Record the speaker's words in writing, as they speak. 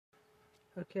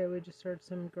Okay, we just heard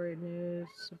some great news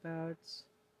about...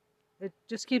 It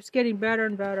just keeps getting better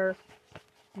and better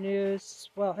news.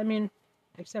 Well, I mean,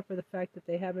 except for the fact that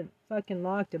they haven't fucking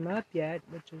locked him up yet,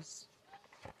 which is,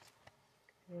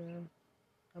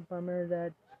 a bummer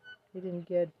that he didn't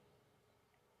get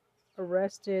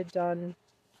arrested on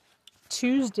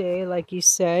Tuesday, like he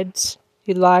said.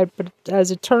 He lied, but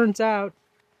as it turns out,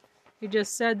 he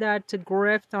just said that to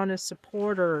grift on his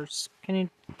supporters. Can you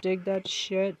dig that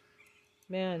shit?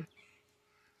 Man.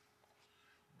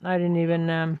 I didn't even,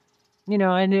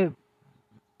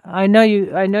 I know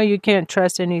you can't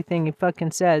trust anything he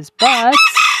fucking says, but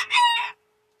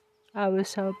I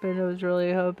was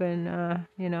really hoping,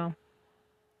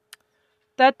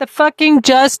 that the fucking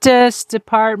Justice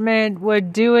Department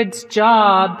would do its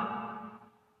job.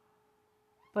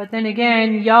 But then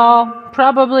again, y'all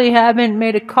probably haven't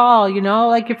made a call,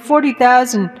 like if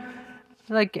 40,000,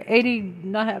 like 80,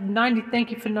 90,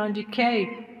 thank you for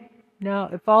 90K. Now,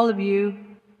 if all of you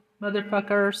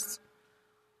motherfuckers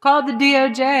called the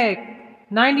DOJ,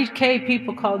 90K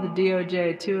people called the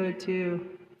DOJ,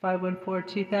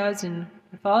 202-514-2000.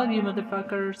 If all of you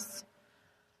motherfuckers,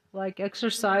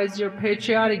 exercise your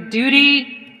patriotic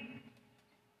duty,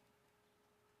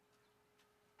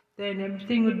 then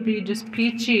everything would be just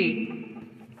peachy.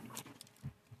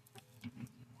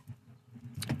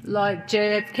 Like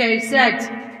JFK said,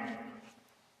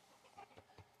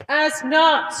 ask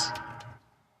not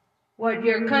what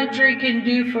your country can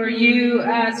do for you,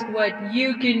 ask what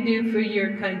you can do for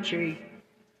your country.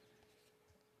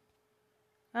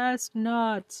 Ask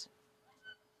not.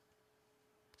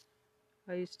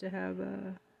 I used to have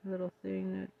a little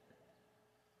thing that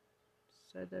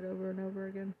said that over and over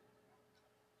again.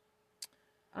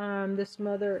 This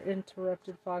mother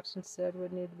interrupted Fox and said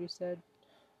what needed to be said.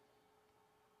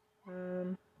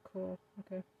 Cool.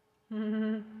 Okay.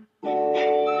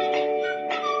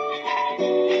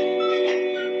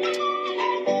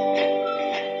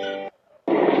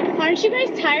 Aren't you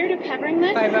guys tired of covering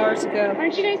this? 5 hours ago.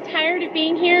 Aren't you guys tired of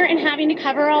being here and having to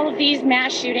cover all of these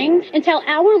mass shootings until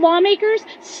our lawmakers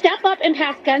step up and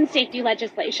pass gun safety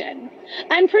legislation?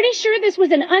 I'm pretty sure this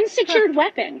was an unsecured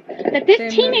weapon that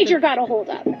this teenager got a hold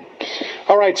of.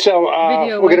 All right, so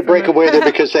we're going to break away there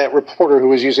because that reporter who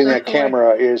was using that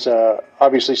camera is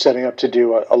obviously setting up to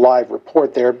do a live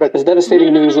report there. But as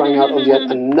devastating news rang out of yet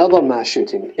another mass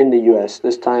shooting in the U.S.,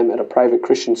 this time at a private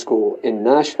Christian school in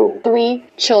Nashville. 3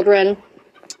 children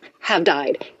have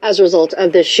died as a result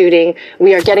of this shooting.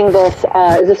 We are getting this,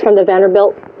 is this from the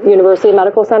Vanderbilt University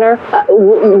Medical Center?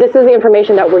 This is the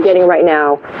information that we're getting right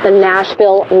now. The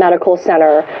Nashville Medical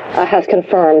Center has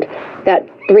confirmed that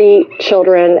 3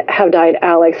 children have died,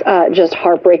 Alex. Just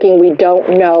heartbreaking. We don't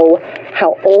know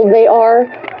how old they are.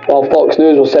 While Fox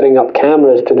News was setting up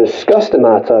cameras to discuss the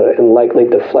matter and likely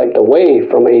deflect away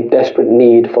from a desperate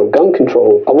need for gun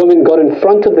control, a woman got in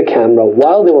front of the camera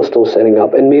while they were still setting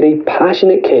up and made a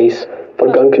passionate case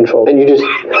for gun control. And you just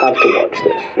have to watch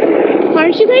this.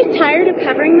 Aren't you guys tired of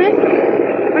covering this?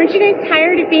 Aren't you guys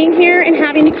tired of being here and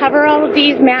having to cover all of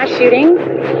these mass shootings?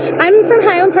 I'm from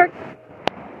Highland Park.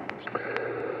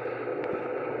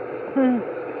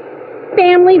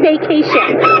 Family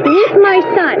vacation with my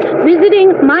son,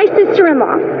 visiting my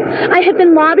sister-in-law. I have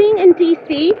been lobbying in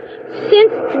D.C.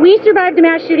 since we survived a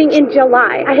mass shooting in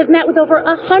July. I have met with over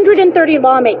 130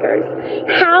 lawmakers.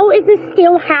 How is this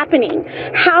still happening?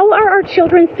 How are our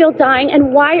children still dying,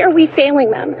 and why are we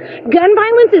failing them? Gun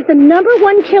violence is the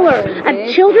 #1 killer of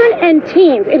children and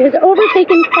teens. It has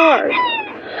overtaken cars.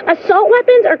 Assault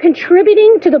weapons are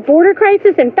contributing to the border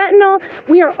crisis and fentanyl.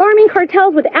 We are arming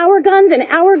cartels with our guns and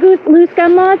our loose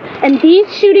gun laws. And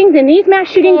these shootings and these mass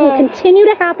shootings will continue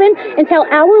to happen until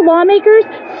our lawmakers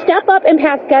step up and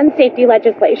pass gun safety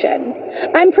legislation.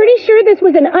 I'm pretty sure this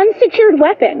was an unsecured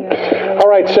weapon. all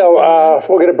right, so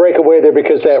we're going to break away there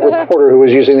because that reporter who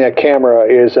was using that camera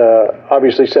is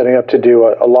obviously setting up to do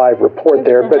a live report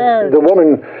there. But the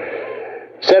woman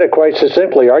said it quite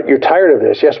succinctly. Aren't you tired of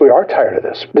this? Yes, we are tired of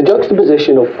this. The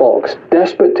juxtaposition of Fox,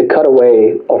 desperate to cut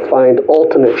away or find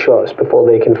alternate shots before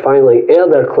they can finally air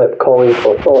their clip calling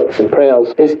for thoughts and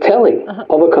prayers, is telling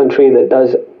of a country that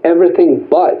does everything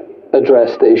but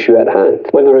address the issue at hand.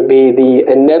 Whether it be the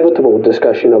inevitable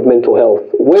discussion of mental health,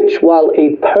 which, while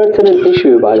a pertinent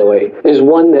issue, by the way, is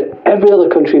one that every other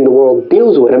country in the world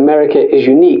deals with, America is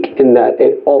unique in that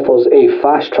it offers a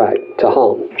fast track to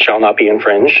harm. Shall not be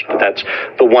infringed. That's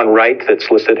the one right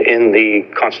that's listed in the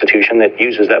Constitution that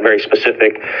uses that very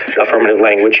specific affirmative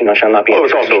language, shall not be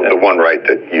infringed. It's also the one right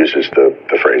that uses the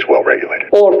phrase well-regulated.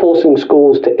 Or forcing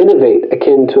schools to innovate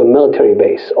akin to a military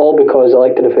base, all because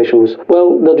elected officials,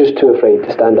 well, they're just too afraid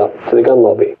to stand up to the gun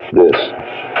lobby. This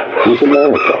is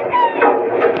America.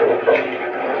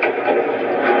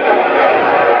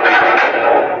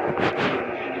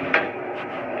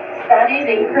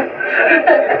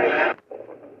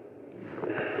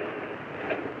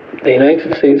 The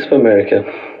United States of America,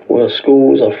 where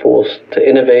schools are forced to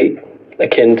innovate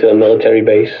akin to a military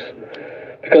base,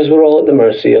 because we're all at the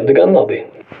mercy of the gun lobby.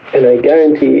 And I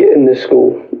guarantee in this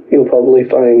school, you'll probably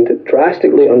find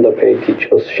drastically underpaid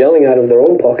teachers shelling out of their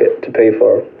own pocket to pay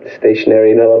for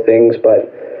stationery and other things,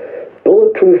 but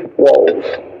bulletproof walls,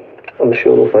 I'm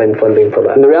sure they'll find funding for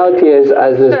that. And the reality is,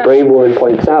 as this brave woman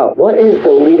points out, what is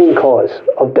the leading cause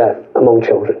of death among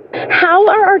children? How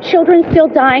are our children still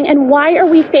dying, and why are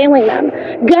we failing them?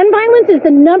 Gun violence is the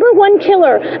 #1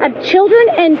 killer of children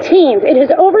and teens. It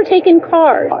has overtaken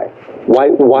cars. Why,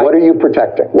 what are you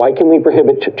protecting? Why can we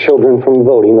prohibit children from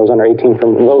voting, those under 18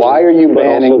 from voting? Why are you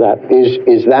banning that?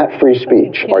 Is that free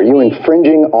speech? Are you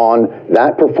infringing on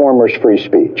that performer's free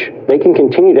speech? They can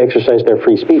continue to exercise their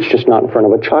free speech, just not in front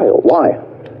of a child. Why?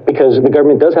 Because the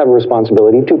government does have a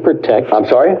responsibility to protect... I'm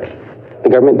sorry? The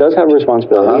government does have a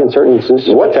responsibility in certain instances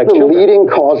to protect children. What's the leading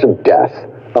cause of death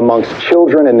amongst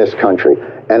children in this country?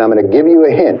 And I'm going to give you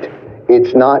a hint.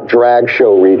 It's not drag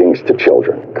show readings to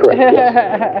children. Correct,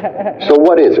 yes. So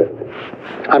what is it?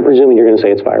 I'm presuming you're going to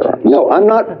say it's firearms. No, I'm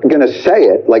not going to say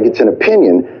it like it's an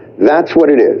opinion. That's what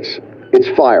it is. It's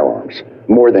firearms.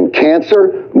 More than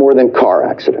cancer, more than car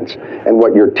accidents. And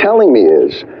what you're telling me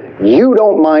is, you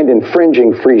don't mind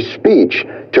infringing free speech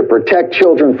to protect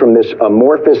children from this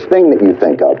amorphous thing that you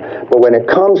think of. But when it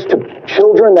comes to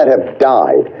children that have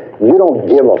died, you don't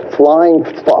give a flying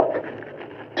fuck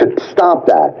to stop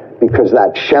that, because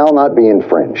that shall not be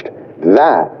infringed.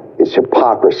 That is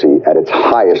hypocrisy at its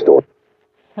highest order.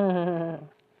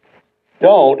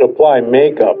 Don't apply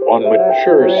makeup on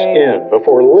mature skin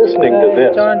before listening to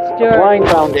this. Applying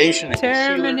foundation and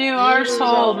tear him a new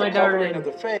arsehole, my darling.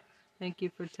 Thank you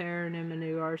for tearing him a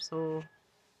new arsehole.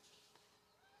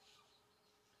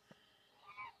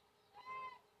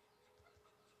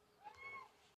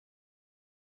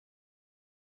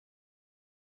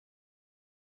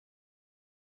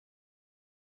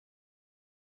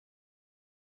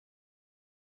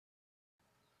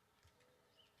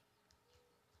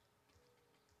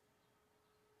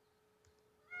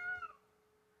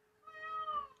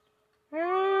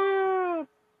 Help!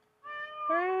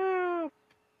 Help!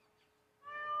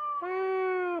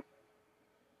 Help!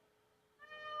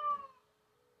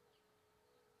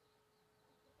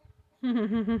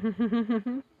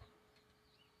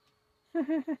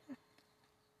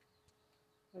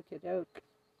 Okay, doke.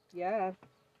 Yeah.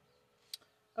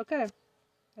 Okay.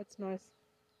 That's nice. Let's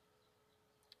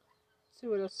see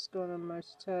what else is going on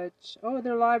Meidastouch. Oh,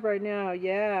 they're live right now.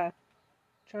 Yeah.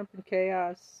 Trump and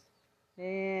chaos.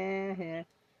 Yeah.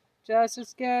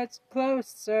 Justice gets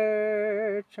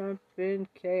closer. Trump in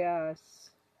chaos.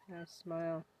 Nice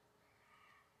smile.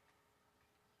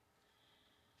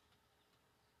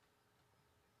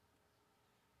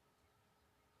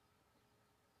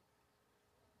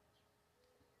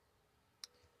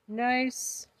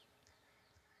 Nice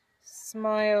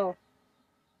smile.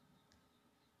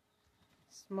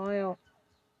 Smile.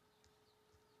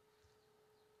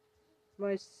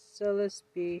 Meiselis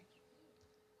be.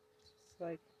 It's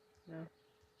like, no.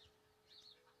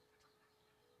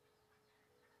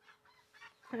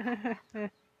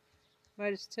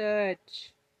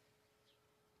 Meidastouch.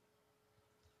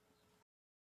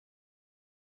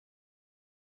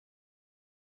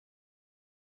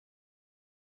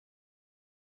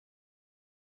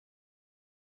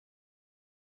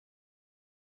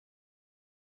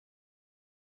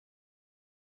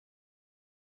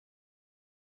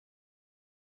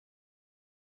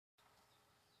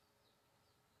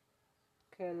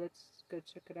 Okay, let's go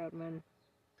check it out, man.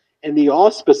 And the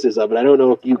auspices of it, I don't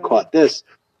know if you caught this,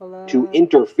 to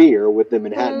interfere with the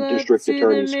Manhattan District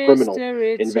Attorney's criminal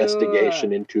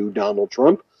investigation into Donald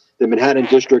Trump. The Manhattan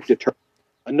District Attorney,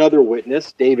 another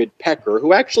witness, David Pecker,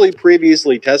 who actually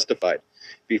previously testified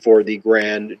before the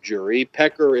grand jury.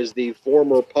 Pecker is the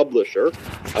former publisher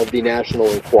of the National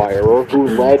Enquirer who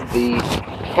led the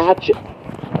catch.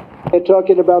 They're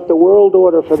talking about the world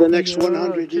order for the next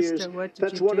 100 years.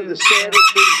 That's one of the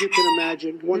saddest things you can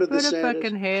imagine. One of the saddest. Put a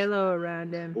fucking halo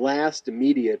around him. Last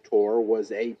media tour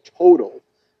was a total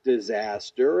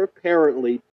disaster.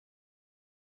 Apparently,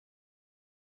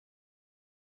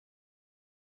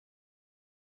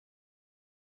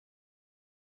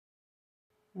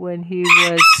 when he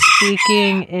was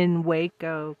speaking in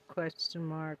Waco, question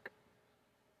mark.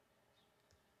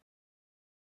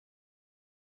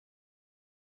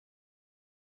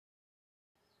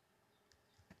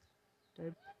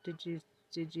 Did you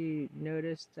did you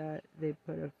notice that they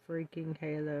put a freaking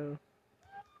halo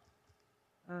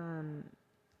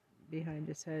behind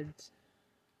his head?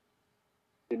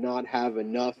 Did not have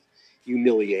enough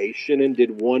humiliation and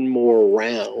did one more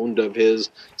round of his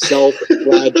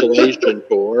self-flagellation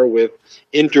tour with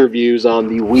interviews on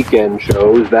the weekend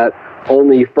shows that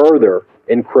only further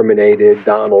incriminated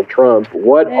Donald Trump.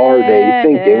 What are they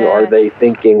thinking? Are they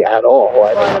thinking at all?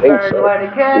 I don't think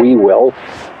so. We will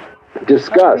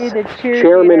discuss.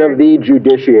 Chairman of the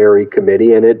Judiciary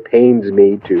Committee, and it pains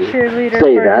me to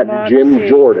say that, Jim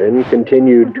Jordan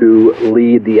continued to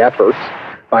lead the efforts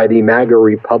by the MAGA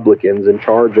Republicans in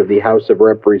charge of the House of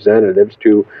Representatives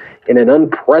to, in an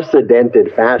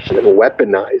unprecedented fashion,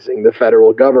 weaponizing the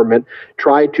federal government,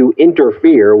 try to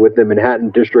interfere with the Manhattan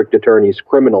District Attorney's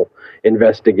criminal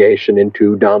investigation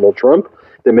into Donald Trump.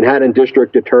 The Manhattan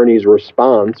District Attorney's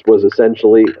response was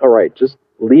essentially, all right, just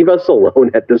leave us alone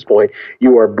at this point.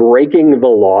 You are breaking the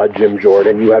law, Jim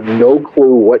Jordan. You have no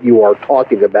clue what you are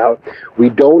talking about. We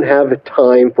don't have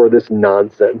time for this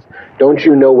nonsense. Don't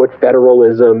you know what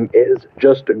federalism is?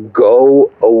 Just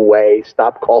go away.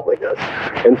 Stop calling us.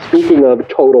 And speaking of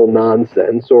total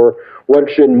nonsense, or what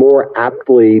should more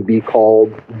aptly be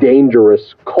called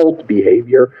dangerous cult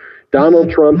behavior, Donald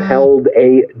Trump held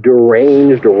a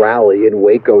deranged rally in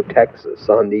Waco, Texas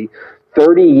on the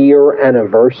 30-year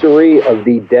anniversary of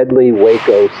the deadly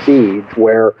Waco siege,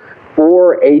 where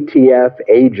 4 ATF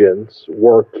agents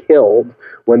were killed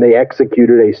when they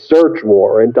executed a search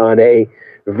warrant on a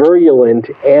virulent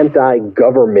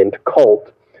anti-government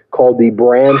cult called the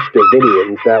Branch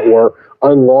Davidians that were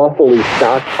unlawfully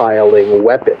stockpiling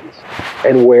weapons,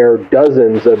 and where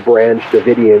dozens of Branch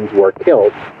Davidians were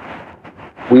killed.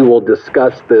 We will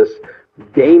discuss this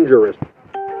dangerous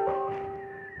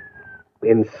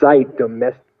incite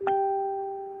domestic.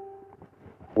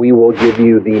 We will give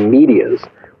you the media's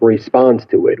response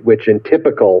to it, which in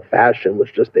typical fashion was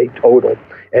just a total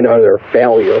and utter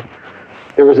failure.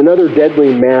 There was another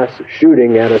deadly mass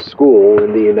shooting at a school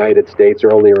in the United States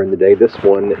earlier in the day, this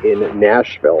one in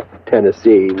Nashville,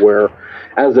 Tennessee, where,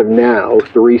 as of now,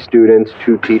 3 students,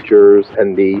 2 teachers,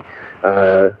 and the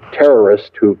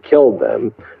terrorist who killed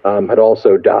them had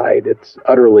also died. It's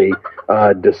utterly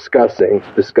disgusting.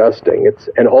 It's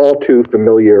an all too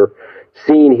familiar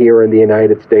scene here in the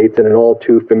United States and an all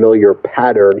too familiar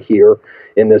pattern here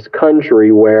in this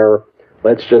country where,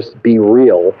 let's just be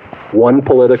real, one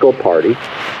political party,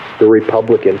 the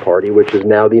Republican Party, which is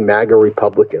now the MAGA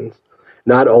Republicans,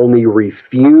 not only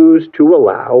refuse to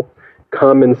allow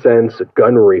common sense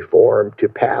gun reform to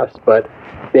pass, but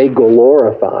they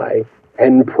glorify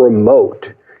and promote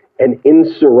an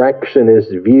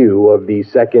insurrectionist view of the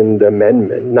Second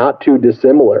Amendment, not too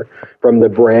dissimilar from the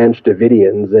Branch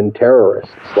Davidians and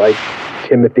terrorists like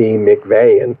Timothy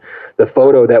McVeigh. And the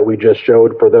photo that we just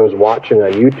showed for those watching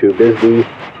on YouTube is the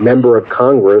member of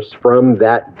Congress from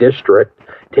that district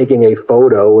taking a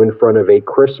photo in front of a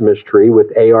Christmas tree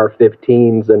with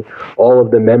AR-15s and all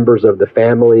of the members of the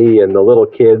family and the little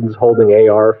kids holding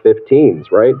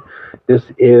AR-15s, right? This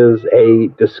is a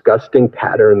disgusting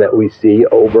pattern that we see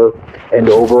over and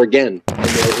over again. And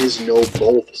there is no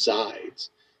both sides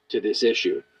to this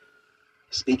issue.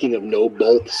 Speaking of no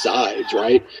both sides,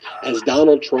 right? As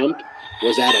Donald Trump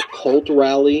was at a cult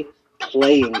rally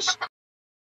playing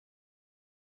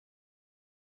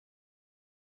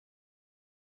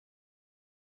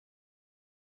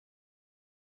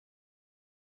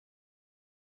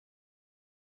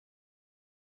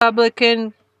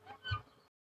Republican.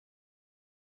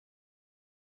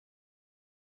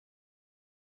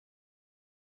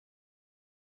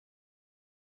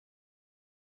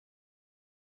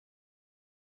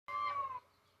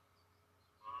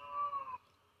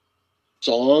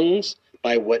 songs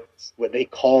by what they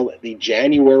call the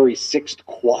January 6th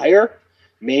choir,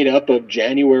 made up of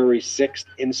January 6th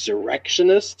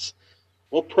insurrectionists.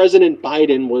 Well, what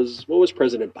was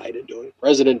President Biden doing?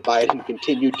 President Biden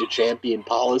continued to champion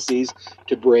policies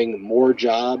to bring more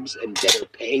jobs and better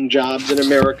paying jobs in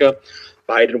America.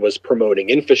 Biden was promoting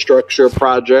infrastructure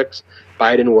projects.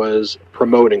 Biden was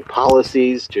promoting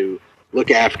policies to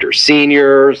look after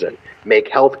seniors and make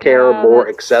healthcare more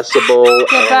accessible and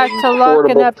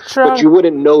affordable. But you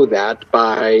wouldn't know that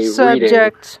by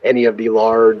reading any of the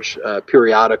large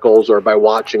periodicals or by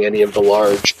watching any of the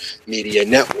large media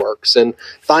networks. And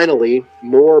finally,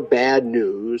 more bad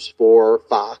news for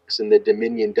Fox in the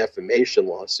Dominion defamation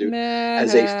lawsuit.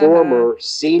 As a former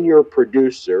senior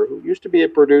producer who used to be a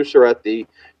producer at the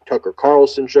Tucker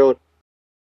Carlson show,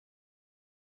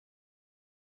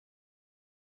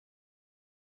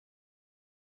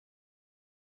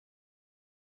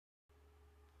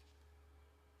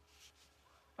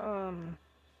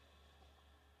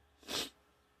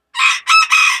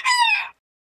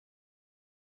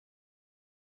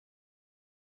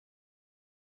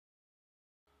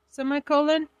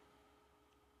 semicolon,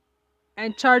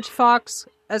 and charge Fox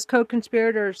as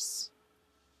co-conspirators.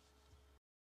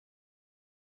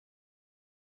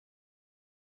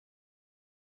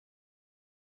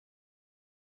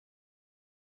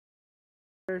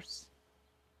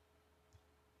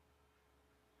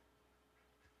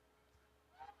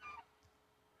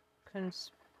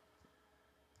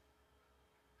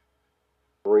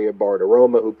 Maria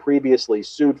Bartiromo, who previously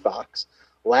sued Fox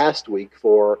last week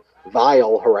for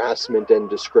vile harassment and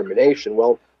discrimination.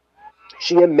 Well,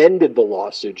 she amended the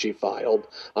lawsuit she filed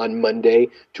on Monday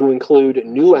to include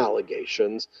new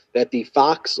allegations that the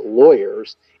Fox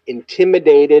lawyers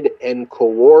intimidated and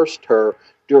coerced her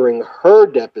during her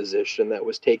deposition that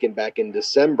was taken back in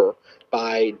December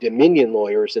by Dominion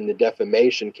lawyers in the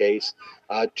defamation case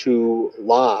to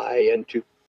lie and to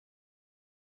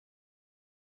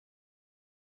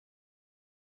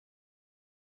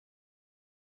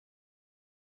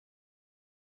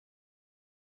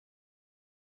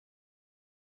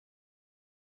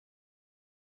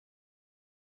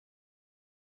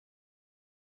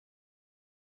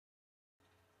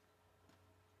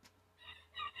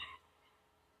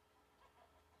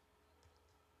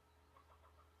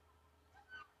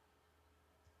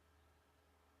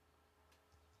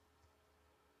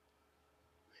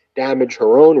damage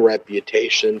her own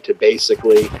reputation to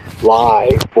basically lie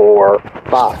for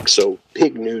Fox. So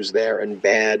big news there and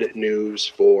bad news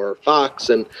for Fox.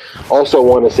 And also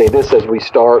want to say this as we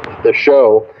start the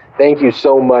show. Thank you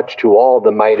so much to all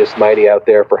the Midas Mighty out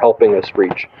there for helping us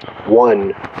reach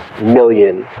 1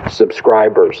 million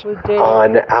subscribers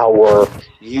on our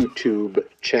YouTube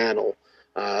channel.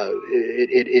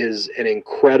 It is an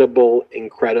incredible,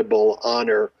 incredible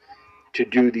honor to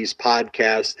do these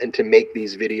podcasts and to make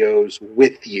these videos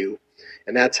with you.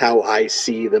 And that's how I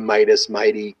see the Midas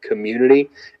Mighty community.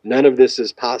 None of this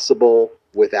is possible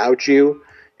without you.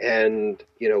 And,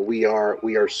 you know, we are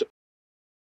so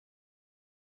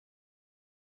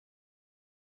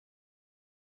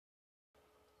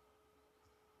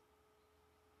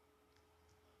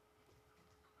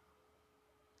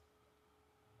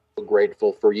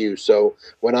grateful for you. So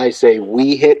when I say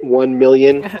we hit 1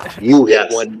 million, you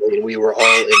hit 1 million. We were all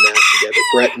in that together.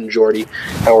 Brett and Jordy,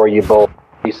 how are you both?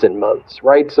 Recent months,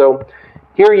 right? So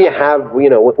here you have, you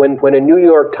know, when a New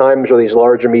York Times or these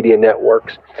larger media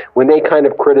networks, when they kind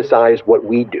of criticize what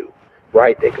we do,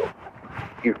 right? They go,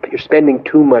 you're spending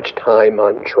too much time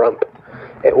on Trump.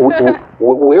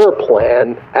 We're a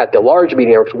plan at the large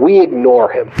media networks. We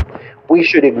ignore him. We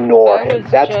should ignore him.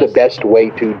 That's the best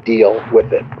way to deal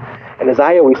with it. And as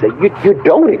I always say, you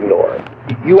don't ignore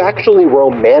him. You actually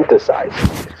romanticize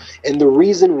him. And the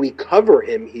reason we cover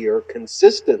him here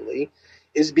consistently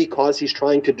is because he's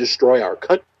trying to destroy our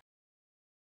country.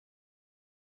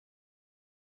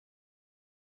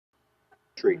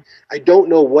 I don't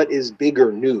know what is bigger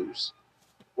news,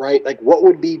 right? Like, what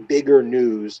would be bigger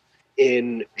news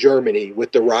in Germany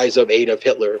with the rise of Adolf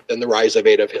Hitler than the rise of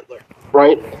Adolf Hitler,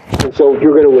 right? And so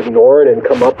you're going to ignore it and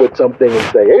come up with something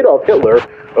and say, Adolf Hitler,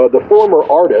 the former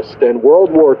artist and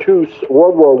World War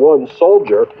I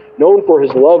soldier, known for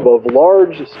his love of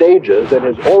large stages and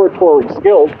his oratory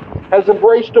skills, has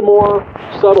embraced a more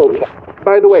subtle.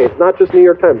 By the way, it's not just New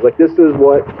York Times. Like, this is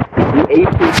what the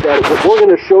AP said. We're going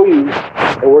to show you,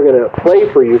 and we're going to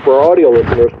play for you, for our audio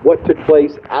listeners, what took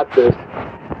place at this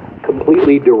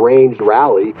completely deranged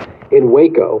rally in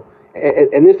Waco.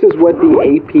 And this is what the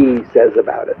AP says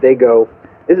about it. They go,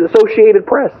 this is Associated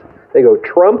Press. They go,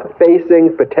 Trump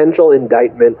facing potential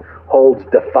indictment holds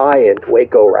defiant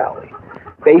Waco rally.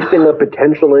 Facing a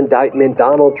potential indictment,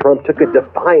 Donald Trump took a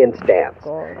defiant stance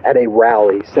at a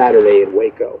rally Saturday in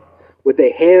Waco. With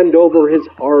a hand over his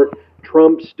heart,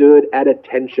 Trump stood at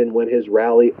attention when his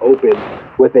rally opened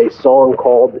with a song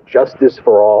called Justice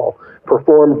for All,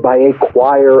 performed by a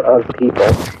choir of people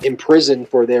imprisoned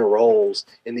for their roles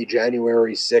in the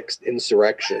January 6th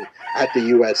insurrection at the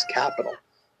U.S. Capitol.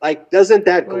 Like, doesn't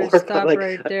that glorify? Stop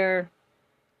right there.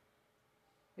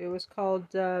 It was called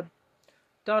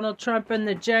Donald Trump and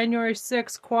the January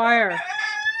 6th choir.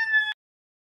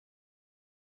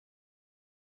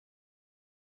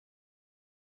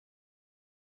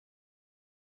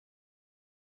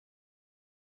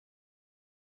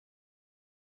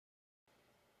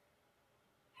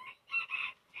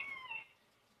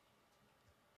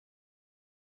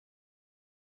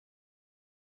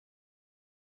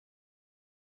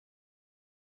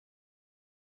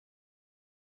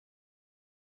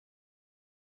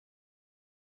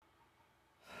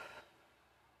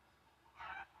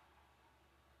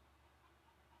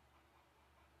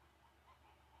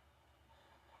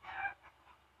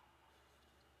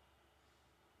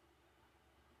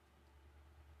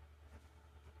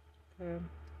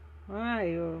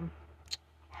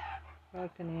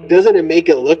 Doesn't it make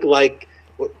it look like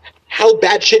how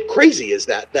batshit crazy is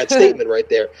that statement right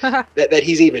there? that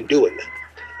he's even doing that.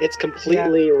 It's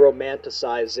completely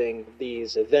romanticizing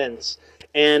these events,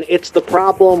 and it's the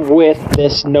problem with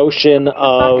this notion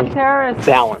of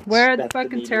balance. Where are the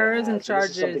fucking terrorism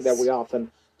charges? This is something that we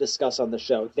often discuss on the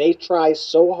show. They try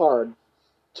so hard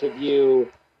to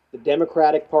view the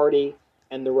Democratic Party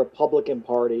and the Republican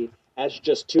Party as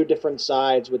just two different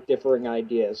sides with differing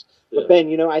ideas. But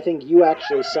Ben, I think you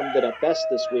actually summed it up best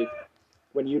this week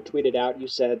when you tweeted out. You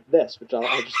said this, which I'll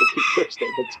just repeat your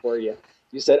statements for you.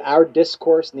 You said, our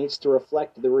discourse needs to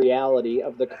reflect the reality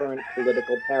of the current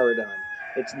political paradigm.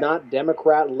 It's not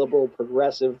Democrat, liberal,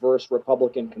 progressive versus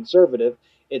Republican, conservative.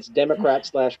 It's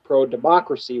Democrat /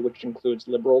 pro-democracy, which includes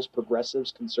liberals,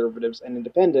 progressives, conservatives, and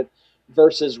independent,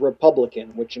 versus Republican,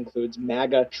 which includes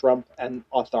MAGA, Trump, and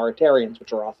authoritarians,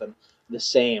 which are often the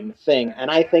same thing. And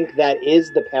I think that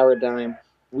is the paradigm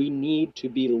we need to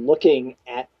be looking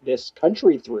at this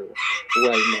country through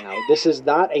right now. This is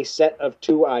not a set of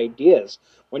two ideas.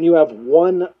 When you have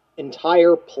one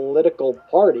entire political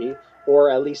party, or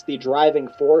at least the driving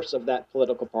force of that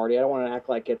political party, I don't want to act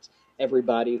like it's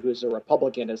everybody who's a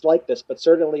Republican is like this, but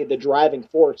certainly the driving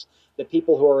force, the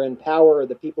people who are in power,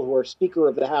 the people who are Speaker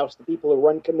of the House, the people who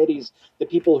run committees, the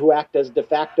people who act as de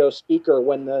facto Speaker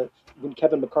when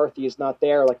Kevin McCarthy is not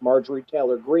there, like Marjorie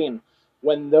Taylor Greene,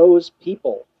 when those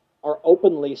people are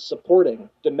openly supporting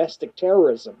domestic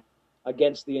terrorism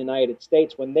against the United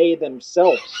States, when they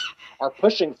themselves are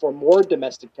pushing for more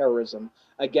domestic terrorism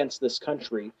against this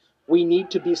country, we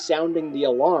need to be sounding the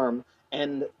alarm,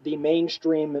 and the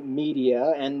mainstream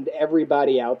media and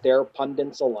everybody out there,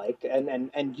 pundits alike,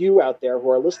 and you out there who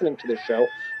are listening to the show,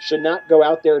 should not go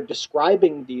out there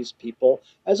describing these people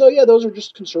as, oh yeah, those are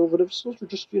just conservatives, those are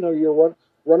just, your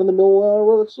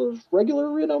run-of-the-mill,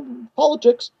 regular,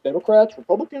 politics, Democrats,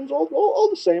 Republicans, all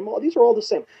the same. These are all the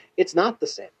same. It's not the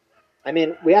same. I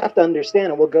mean, we have to understand,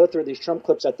 and we'll go through these Trump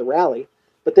clips at the rally,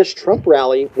 but this Trump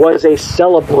rally was a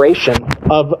celebration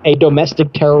of a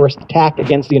domestic terrorist attack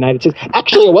against the United States.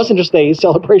 Actually, it wasn't just a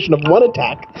celebration of one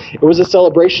attack. It was a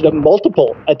celebration of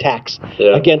multiple attacks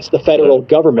against the federal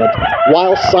government,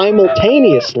 while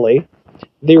simultaneously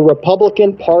the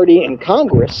Republican Party in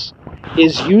Congress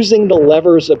is using the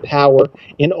levers of power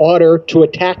in order to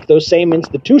attack those same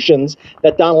institutions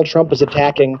that Donald Trump is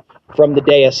attacking from the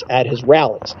dais at his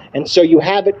rallies. And so you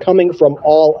have it coming from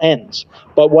all ends.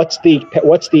 But what's the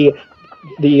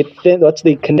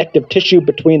connective tissue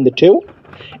between the two?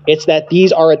 It's that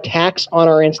these are attacks on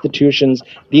our institutions.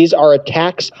 These are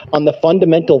attacks on the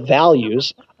fundamental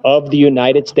values of the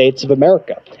United States of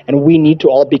America. And we need to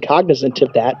all be cognizant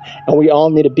of that, and we all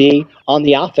need to be on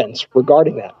the offense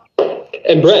regarding that.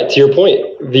 And Brett, to your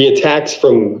point, the attacks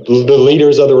from the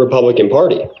leaders of the Republican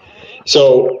Party.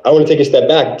 So I want to take a step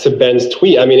back to Ben's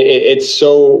tweet. I mean, it's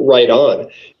so right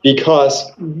on,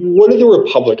 because what do the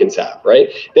Republicans have, right?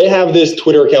 They have this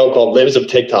Twitter account called Libs of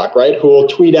TikTok, right? Who will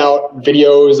tweet out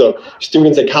videos of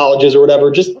students at colleges or whatever,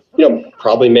 just,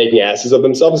 probably making asses of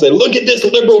themselves and say, look at this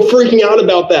liberal freaking out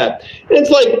about that. And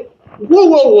it's like,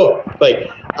 whoa.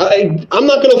 Like, I'm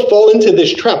not going to fall into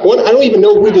this trap. One, I don't even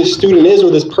know who this student is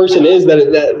or this person is, that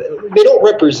they don't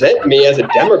represent me as a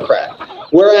Democrat.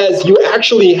 Whereas you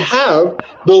actually have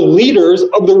the leaders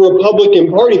of the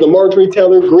Republican Party, the Marjorie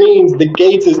Taylor Greenes, the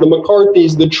Gateses, the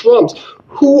McCarthys, the Trumps,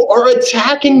 who are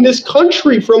attacking this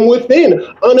country from within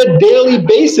on a daily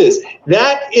basis.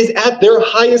 That is at their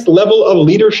highest level of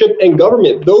leadership and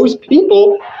government. Those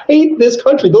people hate this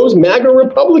country. Those MAGA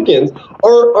Republicans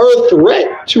are a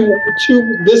threat to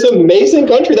this amazing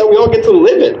country that we all get to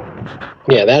live in.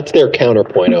 Yeah, that's their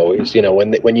counterpoint always.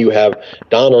 When you have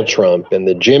Donald Trump and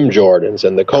the Jim Jordans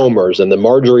and the Comers and the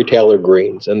Marjorie Taylor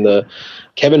Greenes and the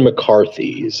Kevin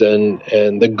McCarthys and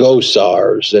the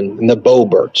Gosars and the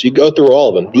Boeberts, you go through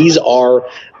all of them. These are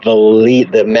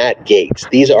the Matt Gaetz.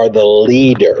 These are the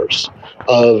leaders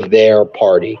of their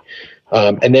party.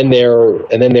 And then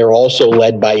they're also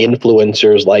led by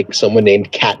influencers like someone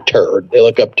named Cat Turd. They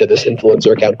look up to this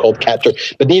influencer account called Cat Turd.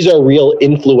 But these are real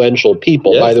influential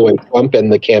people. Yes. By the way, Trump and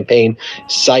the campaign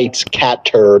cites Cat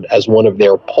Turd as one of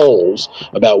their polls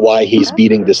about why he's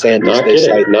beating DeSantis.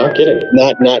 Not kidding.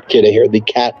 Not kidding here. The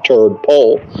Cat Turd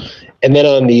poll. And then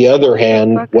on the other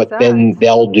hand, what then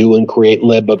they'll do and create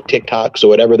lib of TikToks or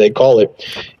whatever they call it,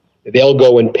 they'll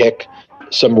go and pick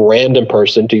some random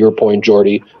person, to your point,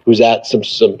 Jordy, who's at some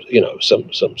school,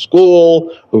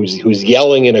 who's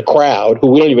yelling in a crowd,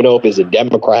 who we don't even know if is a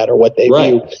Democrat or what they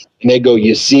view, and they go,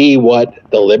 you see what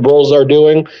the liberals are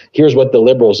doing? Here's what the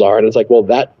liberals are. And it's like, well,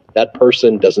 that That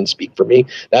person doesn't speak for me.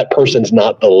 That person's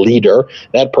not the leader.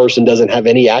 That person doesn't have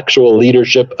any actual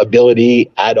leadership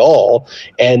ability at all.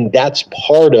 And that's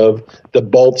part of the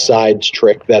both sides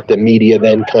trick that the media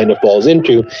then kind of falls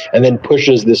into and then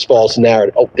pushes this false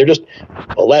narrative. Oh, they're just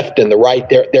the left and the right.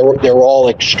 They're all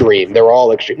extreme. They're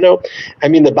all extreme. No, I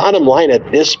mean, the bottom line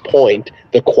at this point,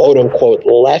 the quote unquote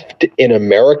left in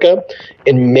America,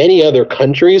 in many other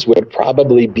countries would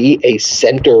probably be a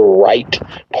center-right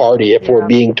party if we're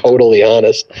being totally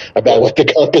honest about what the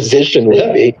composition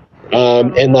would be.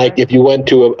 And like if you went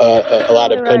to a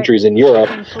lot of countries in Europe,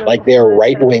 like their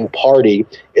right-wing party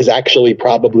is actually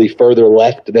probably further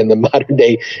left than the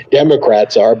modern-day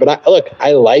Democrats are. But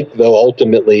I like, though,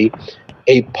 ultimately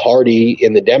a party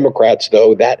in the Democrats,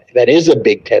 though, that is a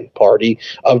big tent party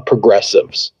of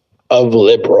progressives, of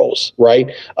liberals, right?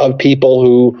 Of people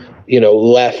who,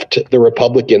 left the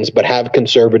Republicans but have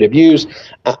conservative views,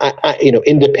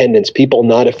 independents, people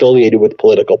not affiliated with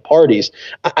political parties.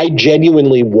 I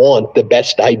genuinely want the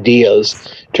best ideas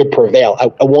to prevail.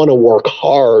 I want to work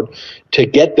hard to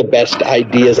get the best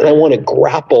ideas, and I want to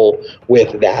grapple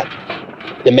with that.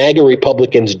 The MAGA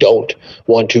Republicans don't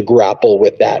want to grapple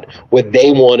with that. What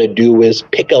they want to do is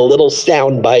pick a little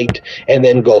soundbite and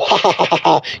then go, ha, ha, ha, ha,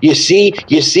 ha. You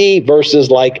see,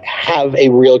 versus like have a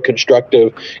real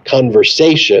constructive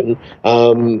conversation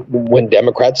when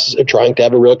Democrats are trying to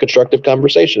have a real constructive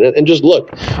conversation. And just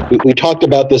look, we talked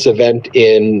about this event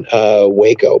in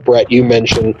Waco. Brett, you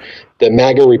mentioned the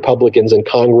MAGA Republicans in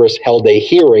Congress held a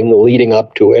hearing leading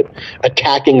up to it,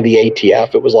 attacking the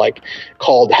ATF. It was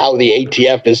called How the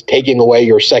ATF is Taking Away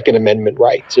Your Second Amendment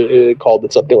Rights. It called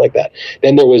it something like that.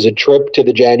 Then there was a trip to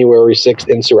the January 6th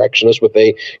insurrectionists with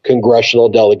a congressional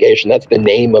delegation. That's the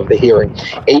name of the hearing.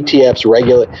 ATF's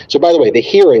So by the way, the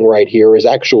hearing right here is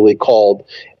actually called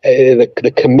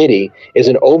the committee is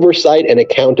an oversight and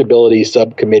accountability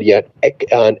subcommittee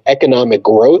on economic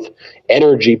growth,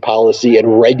 energy policy,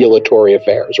 and regulatory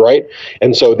affairs, right?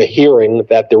 And so the hearing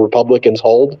that the Republicans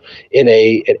hold in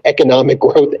an economic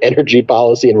growth, energy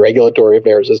policy, and regulatory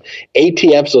affairs is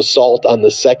ATF's assault on the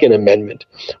Second Amendment.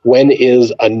 When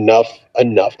is enough?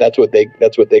 That's what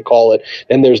they call it.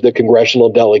 Then there's the congressional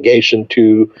delegation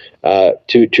to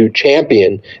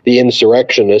champion the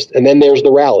insurrectionists, and then there's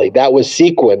the rally that was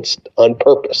sequenced on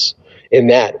purpose in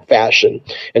that fashion.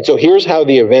 And so here's how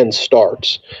the event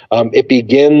starts. It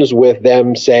begins with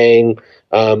them saying,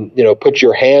 put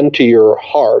your hand to your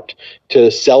heart to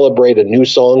celebrate a new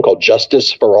song called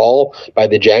Justice for All by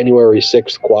the January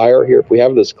 6th choir. Here, if we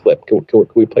have this clip, can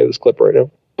we play this clip right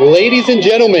now? Ladies and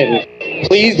gentlemen,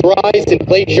 please rise and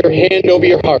place your hand over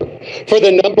your heart for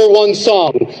the #1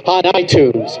 song on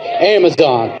iTunes,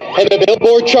 Amazon, and the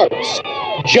Billboard charts,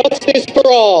 Justice for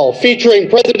All, featuring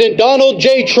President Donald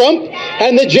J. Trump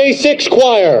and the J6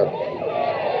 Choir.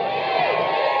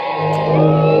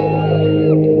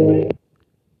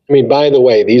 I mean, by the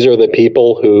way, these are the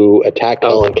people who attacked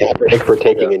Colin Kaepernick for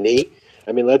taking a knee.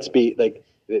 I mean, let's be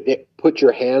put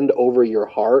your hand over your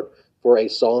heart for a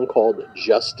song called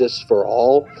Justice for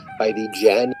All by the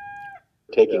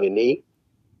taking a knee.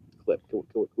 Clip. Can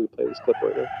we play this clip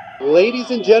right now?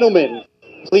 Ladies and gentlemen,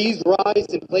 please rise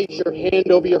and place your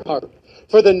hand over your heart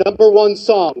for the #1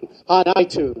 song on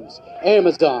iTunes,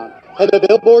 Amazon, and the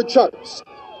Billboard charts,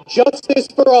 Justice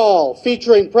for All,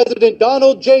 featuring President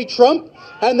Donald J. Trump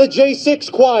and the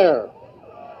J6 Choir.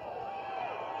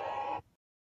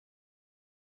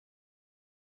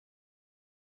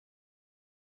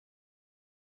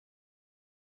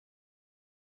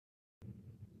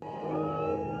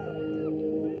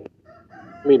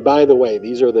 I mean, by the way,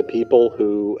 these are the people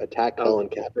who attacked Colin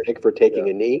Kaepernick for taking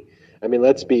a knee. I mean,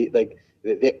 let's be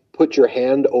put your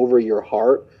hand over your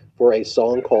heart for a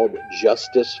song called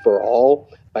Justice for All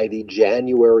by the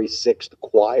January 6th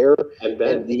choir.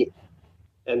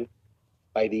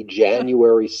 By the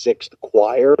January 6th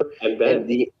choir. And then,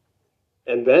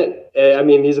 I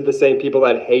mean, these are the same people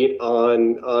that hate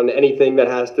on anything that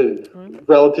has to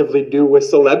relatively do with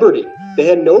celebrity. They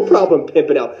had no problem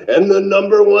pimping out, and the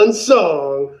 #1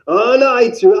 song on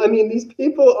iTunes. I mean, these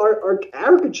people are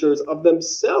caricatures of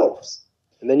themselves.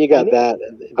 And then you got that.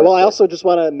 Well, I also just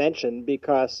want to mention,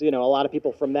 because, a lot of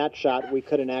people from that shot, we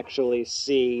couldn't actually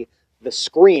see the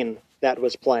screen that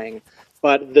was playing.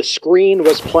 But the screen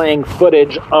was playing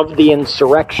footage of the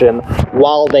insurrection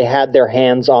while they had their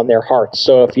hands on their hearts.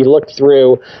 So if you look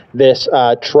through this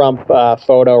Trump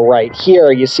photo right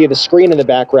here, you see the screen in the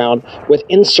background with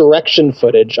insurrection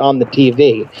footage on the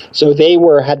TV. So they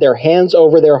had their hands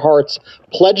over their hearts,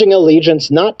 pledging allegiance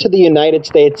not to the United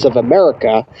States of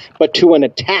America, but to an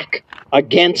attack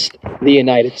against the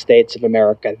United States of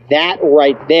America. That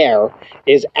right there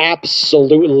is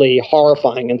absolutely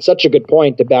horrifying, and such a good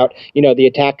point about, the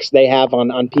attacks they have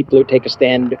on people who take a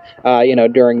stand,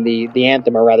 during the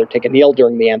anthem, or rather take a kneel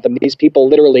during the anthem. These people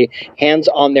literally, hands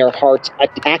on their hearts,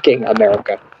 attacking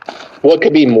America. What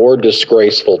could be more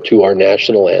disgraceful to our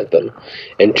national anthem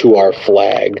and to our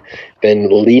flag than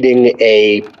leading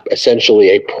essentially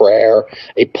a prayer,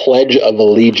 a pledge of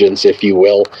allegiance, if you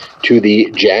will, to the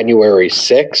January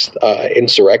 6th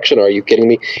insurrection? Are you kidding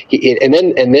me? And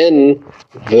then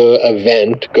the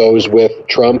event goes with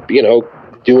Trump,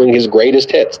 doing his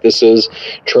greatest hits. This is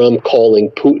Trump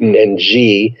calling Putin and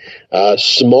Xi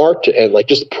smart and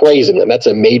just praising them. That's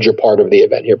a major part of the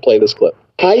event. Here, play this clip.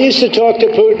 I used to talk to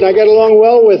Putin. I got along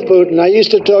well with Putin. I used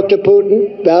to talk to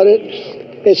Putin about it.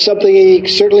 It's something he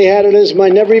certainly had in his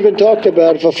mind. Never even talked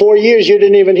about it. For 4 years, you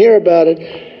didn't even hear about it.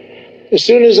 As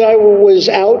soon as I was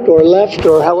out or left,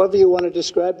 or however you want to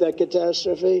describe that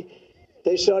catastrophe,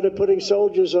 they started putting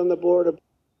soldiers on the border.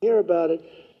 Hear about it.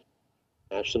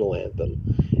 National anthem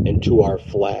and to our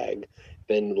flag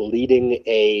than leading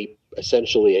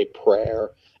essentially a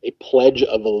prayer, a pledge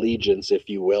of allegiance, if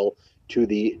you will, to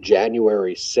the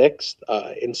January 6th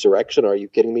insurrection. Are you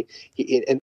kidding me?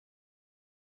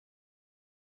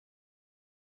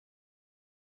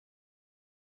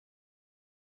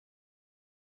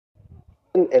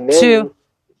 And then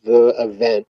the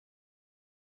event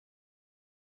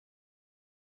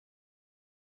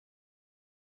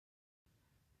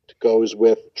goes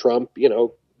with Trump,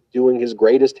 doing his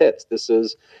greatest hits. This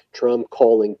is Trump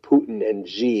calling Putin and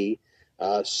Xi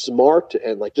smart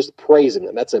and just praising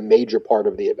them. That's a major part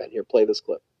of the event. Here, play this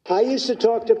clip. I used to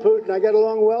talk to Putin. I got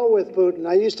along well with Putin.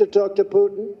 I used to talk to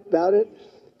Putin about it.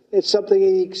 It's something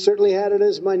he certainly had in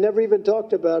his mind. Never even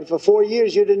talked about it. For 4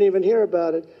 years, you didn't even hear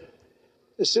about it.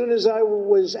 As soon as I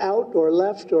was out or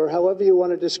left, or however you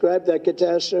want to describe that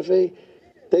catastrophe,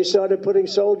 they started putting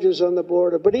soldiers on the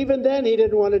border. But even then, he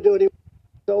didn't want to do it.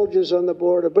 Soldiers on the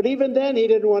border. But even then, he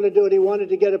didn't want to do it. He wanted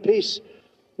to get a peace.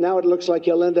 Now it looks like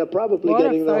he'll end up probably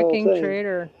getting the whole thing. What a fucking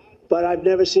traitor. But I've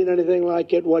never seen anything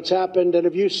like it, what's happened. And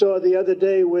if you saw the other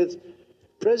day with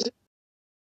President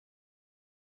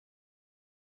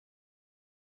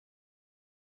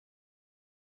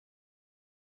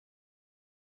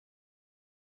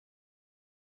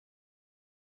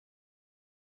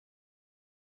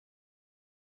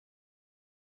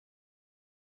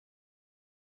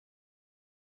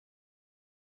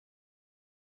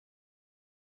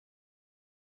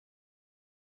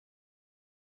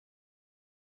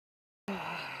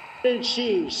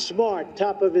Xi, smart,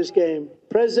 top of his game.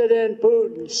 President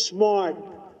Putin, smart,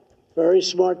 very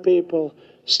smart people,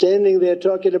 standing there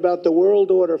talking about the world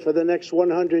order for the next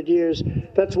 100 years.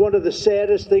 That's one of the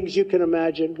saddest things you can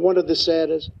imagine, one of the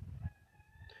saddest.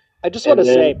 I just want to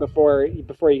say before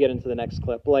you get into the next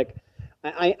clip,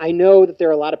 I know that there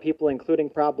are a lot of people, including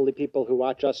probably people who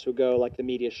watch us, who go, the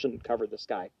media shouldn't cover this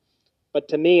guy. But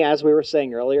to me, as we were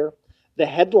saying earlier, the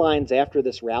headlines after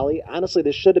this rally, honestly,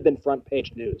 this should have been front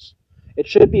page news. It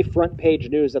should be front page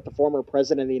news that the former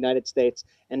president of the United States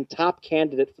and top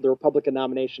candidate for the Republican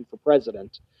nomination for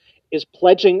president is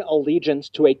pledging allegiance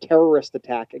to a terrorist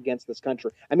attack against this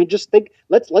country. I mean, just think,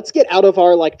 let's get out of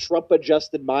our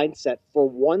Trump-adjusted mindset for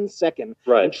 1 second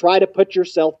and try to put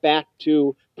yourself back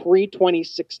to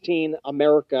pre-2016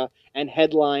 America and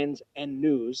headlines and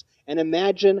news, and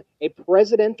imagine a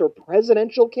president or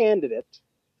presidential candidate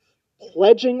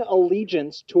pledging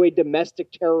allegiance to a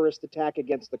domestic terrorist attack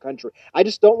against the country. I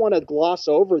just don't want to gloss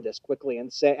over this quickly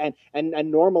and say and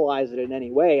normalize it in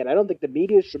any way. And I don't think the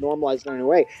media should normalize it in any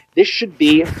way. This should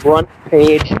be front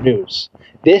page news.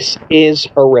 This is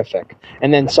horrific.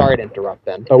 And then, sorry to interrupt,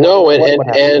 Ben. But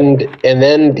and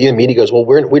then the media goes, well,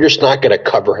 we're just not going to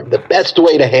cover him. The best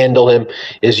way to handle him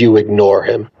is you ignore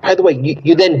him. By the way,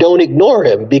 you then don't ignore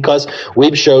him, because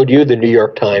we've showed you the New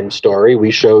York Times story.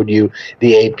 We showed you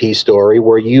the AP story,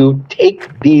 where you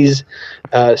take these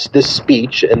this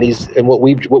speech and what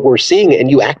we're seeing, and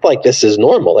you act like this is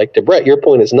normal. Like, to Brett, your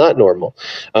point is not normal.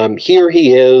 Here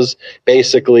he is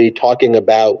basically talking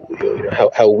about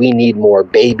how we need more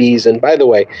babies. And by the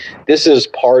way, this is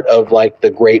part of the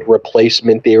great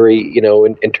replacement theory,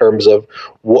 in terms of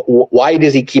why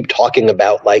does he keep talking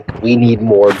about we need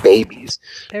more babies?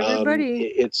 Everybody.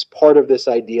 It's part of this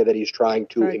idea that he's trying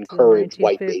to encourage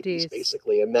white babies,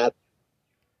 basically. And that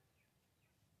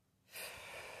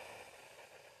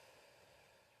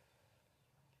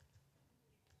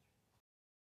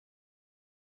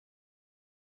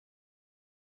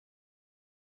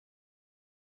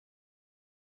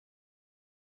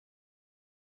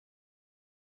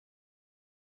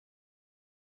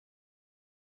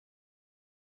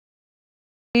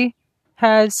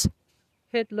has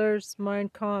Hitler's Mein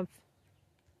Kampf.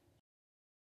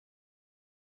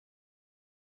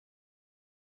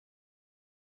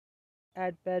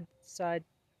 At bedside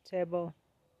table.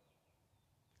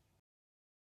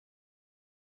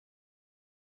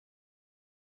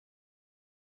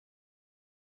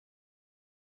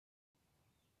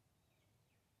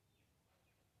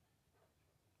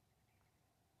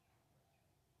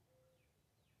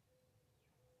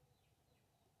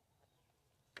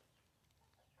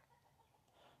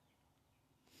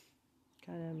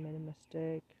 Kind of made a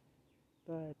mistake,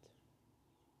 but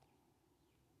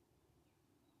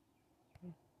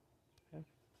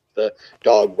the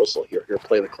dog whistle here. Here,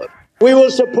 play the clip. We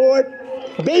will support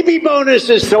baby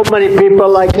bonuses. So many people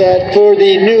like that for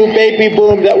the new baby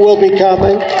boom that will be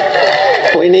coming.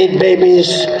 We need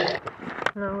babies.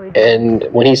 And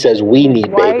when he says we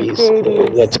need babies,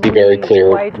 let's be very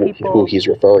clear who he's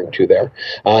referring to there.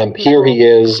 Here he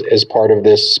is as part of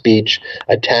this speech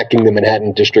attacking the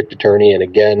Manhattan District Attorney and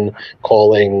again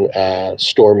calling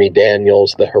Stormy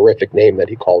Daniels the horrific name that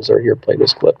he calls her. Here, play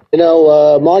this clip. You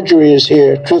know, Marjorie is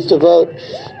here, Truth to Vote,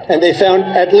 and they found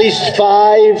at least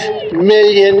 5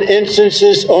 million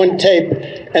instances on tape,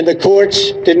 and the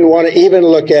courts didn't want to even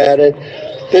look at it.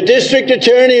 The District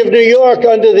Attorney of New York,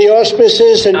 under the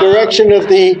auspices and direction of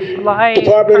the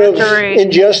Department of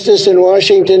Injustice in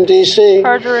Washington, D.C.,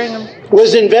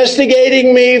 was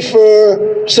investigating me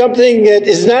for something that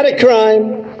is not a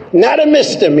crime, not a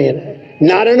misdemeanor,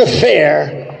 not an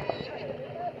affair.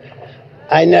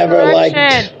 I never liked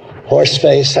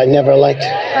horseface. I never liked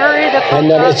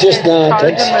it's just not.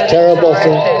 It's a terrible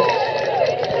thing.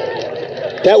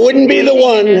 That wouldn't be the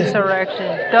one.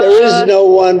 There is no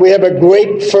one. We have a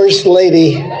great First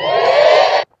Lady.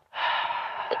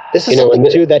 This is something,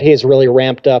 too, that he's really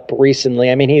ramped up recently.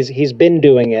 I mean, he's been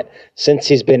doing it since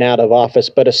he's been out of office,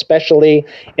 but especially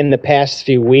in the past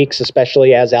few weeks,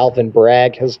 especially as Alvin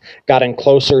Bragg has gotten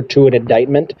closer to an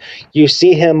indictment, you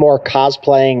see him more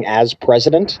cosplaying as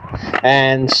president.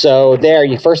 And so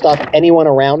first off, anyone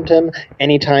around him,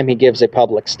 anytime he gives a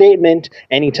public statement,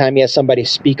 anytime he has somebody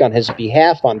speak on his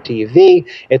behalf on TV,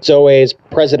 it's always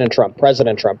President Trump,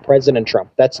 President Trump, President Trump.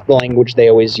 That's the language they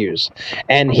always use.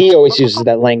 And he always uses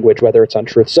that language, whether it's on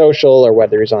Truth Social or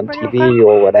whether he's on TV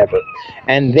or whatever.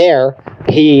 And there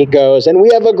he goes, and we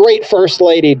have a great First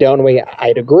Lady, don't we?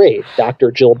 I'd agree.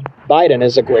 Dr. Jill Biden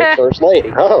is a great First Lady.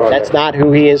 That's not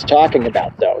who he is talking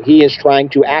about, though. He is trying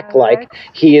to act like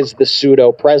he is the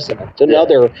pseudo-president.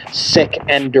 Another sick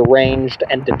and deranged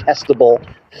and detestable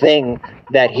thing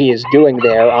that he is doing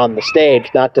there on the stage,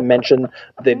 not to mention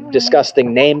the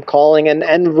disgusting name calling.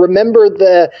 And remember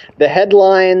the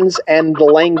headlines and the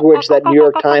language that New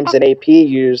York Times and AP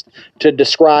used to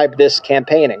describe this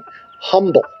campaigning.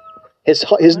 Humble.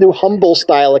 His new humble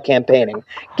style of campaigning,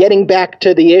 getting back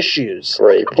to the issues,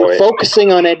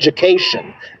 focusing on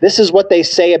education. This is what they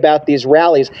say about these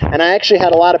rallies. And I actually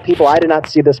had a lot of people, I did not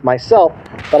see this myself,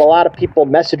 but a lot of people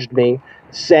messaged me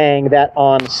saying that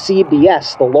on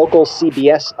CBS, the local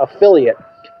CBS affiliate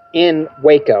in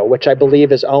Waco, which I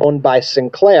believe is owned by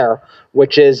Sinclair,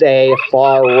 which is a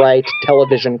far-right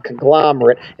television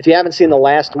conglomerate. If you haven't seen the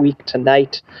Last Week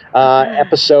Tonight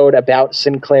episode about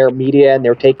Sinclair Media and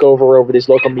their takeover over these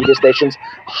local media stations,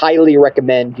 highly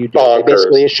recommend you do it. They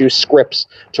basically issue scripts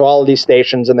to all of these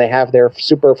stations, and they have their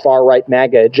super far-right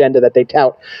MAGA agenda that they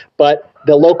tout. But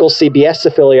the local CBS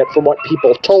affiliate, from what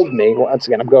people told me, once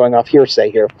again, I'm going off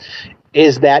hearsay here,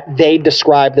 is that they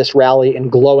described this rally in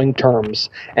glowing terms.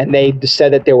 And they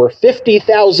said that there were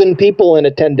 50,000 people in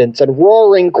attendance and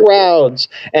roaring crowds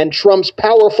and Trump's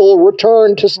powerful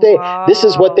return to state. Wow. This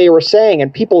is what they were saying.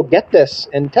 And people get this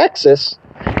in Texas,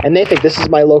 and they think, this is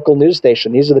my local news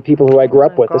station. These are the people who I grew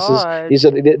up with. This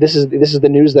is the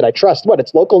news that I trust. What?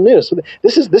 It's local news.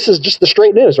 This is just the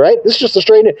straight news, right? This is just the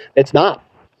straight news. It's not.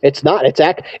 It's not. It's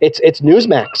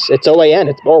Newsmax. It's OAN.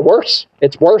 It's more worse.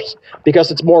 It's worse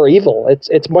because it's more evil.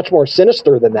 It's much more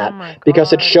sinister than that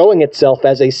because it's showing itself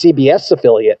as a CBS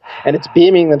affiliate and it's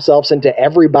beaming themselves into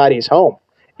everybody's home.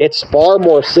 It's far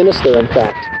more sinister, in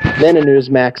fact, than a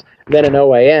Newsmax, than an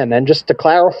OAN. And just to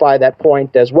clarify that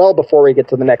point as well before we get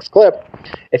to the next clip,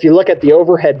 if you look at the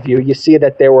overhead view, you see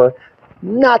that there were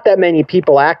not that many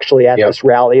people actually at this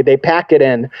rally. They pack it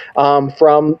in.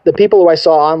 From the people who I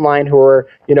saw online who were,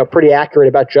 pretty accurate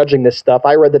about judging this stuff,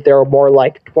 I read that there were more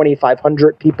like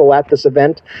 2,500 people at this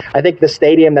event. I think the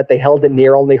stadium that they held it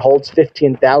near only holds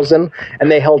 15,000,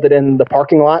 and they held it in the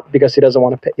parking lot because he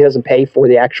doesn't pay for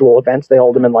the actual events. They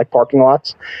hold them in like parking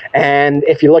lots. And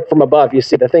if you look from above, you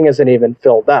see the thing isn't even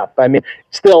filled up. I mean,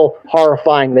 still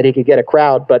horrifying that he could get a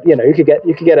crowd, but you could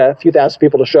get a few thousand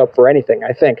people to show up for anything,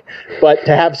 I think. But But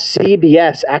to have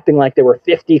CBS acting like there were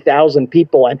 50,000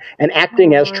 people and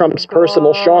acting as Trump's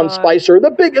personal Sean Spicer,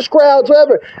 the biggest crowds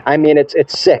ever. I mean, it's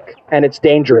sick and it's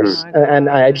dangerous, and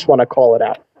I just want to call it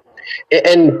out.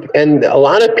 And a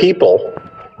lot of people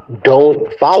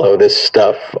don't follow this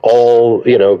stuff all,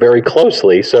 very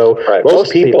closely. So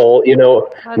most people,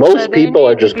 most people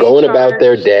are just going about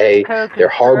their day. They're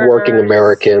hardworking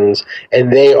Americans,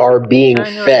 and they are being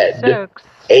fed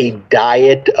a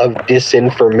diet of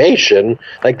disinformation,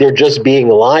 like they're just being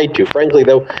lied to. Frankly,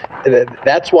 though,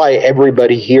 that's why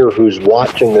everybody here who's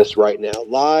watching this right now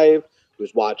live,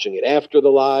 who's watching it after the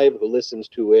live, who listens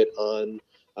to it on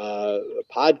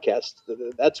podcast,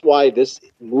 that's why this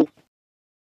movement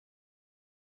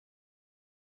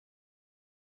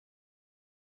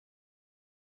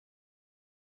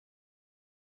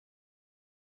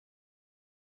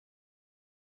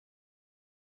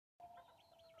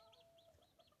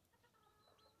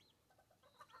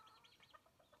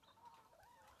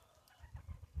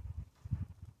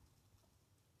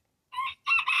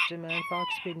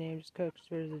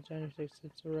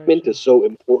is so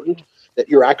important that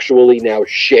you're actually now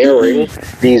sharing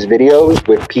these videos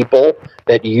with people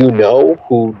that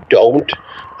who don't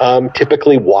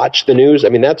typically watch the news. I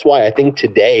mean, that's why I think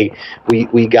today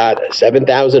we got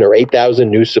 7,000 or 8,000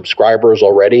 new subscribers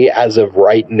already as of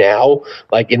right now,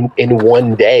 like in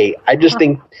one day. I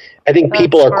think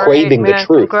people are craving the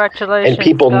truth, and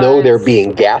people know they're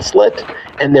being gaslit,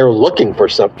 and they're looking for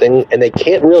something, and they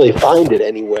can't really find it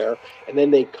anywhere. And then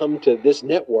they come to this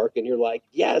network, and you're like,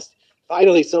 yes,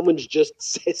 finally, someone's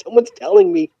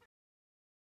telling me.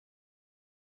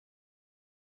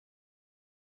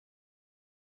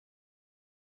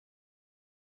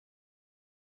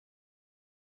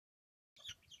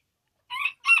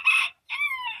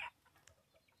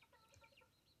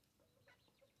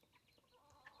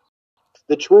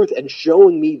 The truth and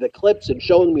showing me the clips and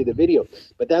showing me the video.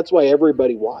 But that's why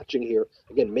everybody watching here,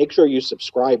 again, make sure you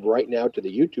subscribe right now to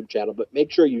the YouTube channel, but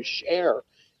make sure you share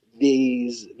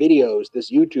these videos,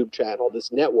 this YouTube channel,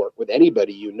 this network with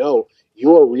anybody you know.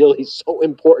 You're really so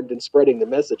important in spreading the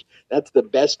message. That's the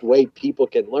best way people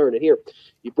can learn. And here,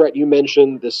 Brett, you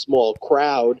mentioned this small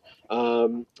crowd. I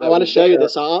want to show you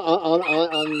this on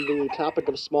the topic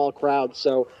of small crowds.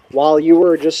 So while you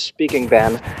were just speaking,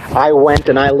 Ben, I went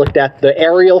and I looked at the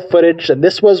aerial footage, and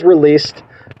this was released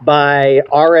by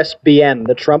RSBN,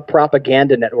 the Trump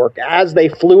Propaganda Network, as they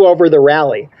flew over the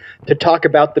rally to talk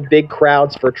about the big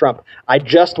crowds for Trump. I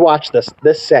just watched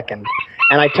this second,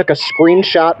 and I took a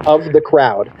screenshot of the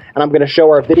crowd, and I'm going to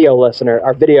show our video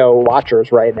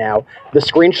watchers right now, the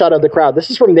screenshot of the crowd.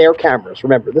 This is from their cameras.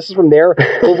 Remember, this is from their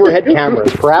overhead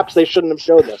cameras. Perhaps they shouldn't have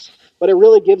showed this, but it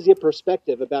really gives you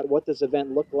perspective about what this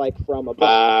event looked like from above.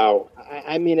 Wow.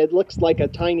 I mean, it looks like a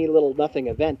tiny little nothing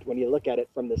event when you look at it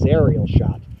from this aerial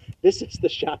shot. This is the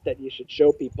shot that you should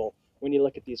show people when you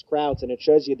look at these crowds, and it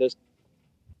shows you this.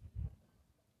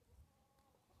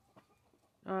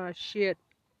 Oh, shit.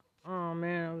 Oh,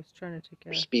 man, I was trying to take a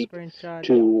screenshot.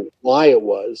 To why it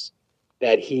was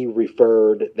that he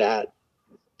referred that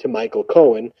to Michael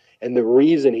Cohen, and the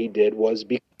reason he did was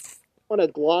because I want to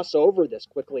gloss over this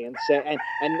quickly and say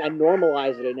and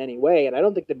normalize it in any way, and I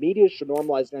don't think the media should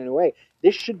normalize it in any way.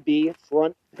 This should be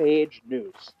front page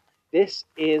news. This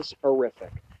is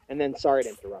horrific. And then, sorry to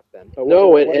interrupt, Ben. But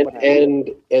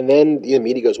and then the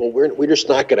media goes, well, we're just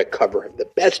not going to cover him. The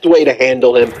best way to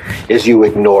handle him is you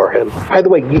ignore him. By the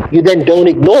way, you then don't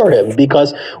ignore him,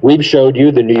 because we've showed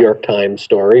you the New York Times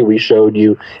story, we showed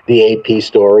you the AP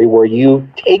story, where you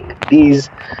take this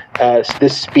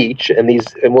speech and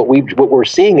what we're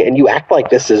seeing, and you act like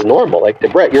this is normal. Like, to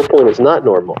Brett, your point is not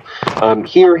normal.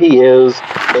 Here he is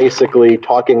basically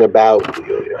talking about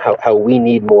how we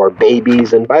need more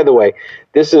babies. And by the way,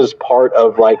 this is part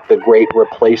of like the great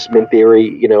replacement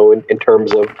theory, in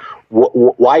terms of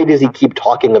why does he keep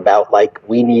talking about like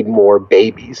we need more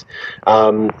babies?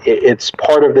 It's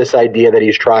part of this idea that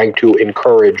he's trying to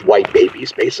encourage white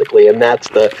babies, basically, and that's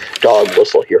the dog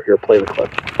whistle here. Here, play the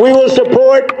clip. We will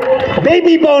support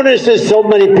baby bonuses. So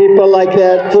many people like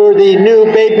that for the new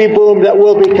baby boom that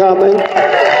will be coming.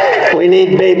 We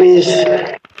need babies.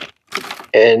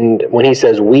 And when he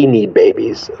says we need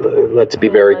babies, let's be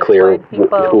very clear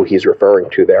who he's referring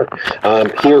to there.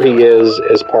 Here he is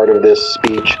as part of this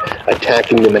speech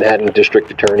attacking the Manhattan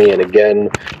District Attorney, and again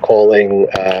calling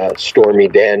Stormy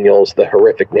Daniels the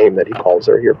horrific name that he calls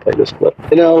her. Here, play this clip.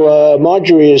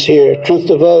 Marjorie is here, Truth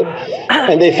to Vote,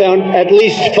 and they found at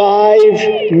least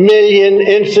 5 million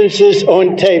instances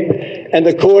on tape, and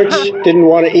the courts didn't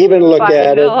want to even look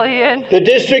at it. The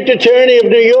District Attorney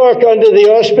of New York, under the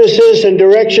auspices and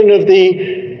direction of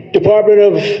the Department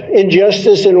of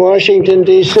Injustice in Washington,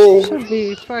 D.C. Should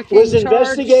be fucking was charged.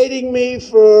 investigating me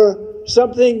for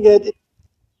something that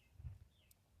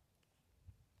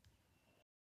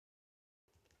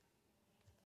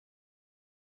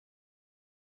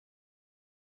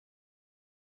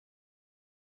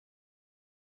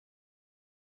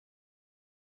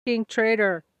Fucking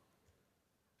traitor.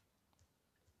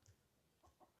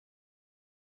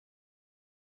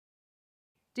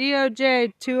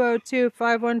 DOJ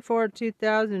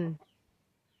 202-514-2000.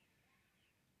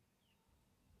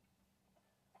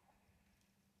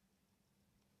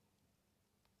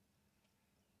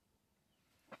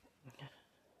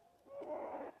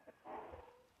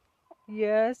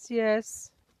 Yes,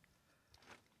 yes.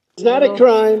 It's not a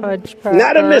crime,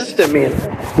 not a misdemeanor,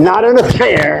 not an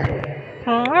affair.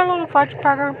 Little fudge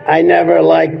packer. I never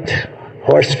liked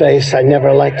Horseface.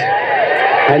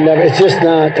 It's just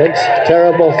not. It's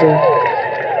terrible.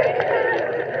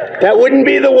 That wouldn't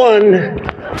be the one.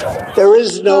 there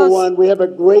is no one. We have a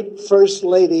great first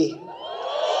lady.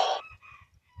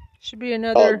 Should be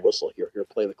another. Whistle. Here,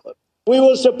 play the clip. We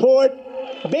will support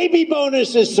baby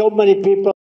bonuses. So many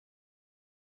people.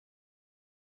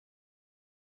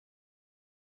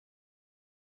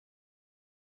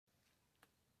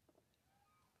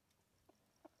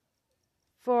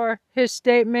 For his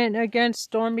statement against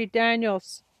Stormy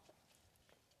Daniels.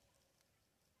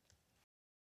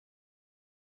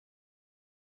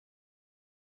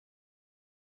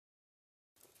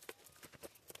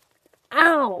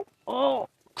 Ow! Oh,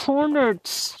 cornered.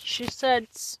 She said.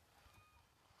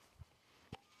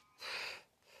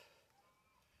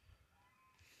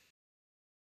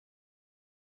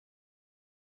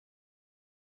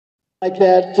 Like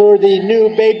that for the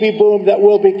new baby boom that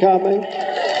will be coming.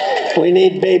 We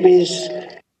need babies.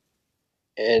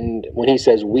 And when he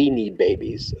says we need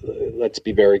babies, let's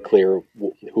be very clear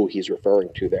who he's referring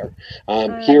to there.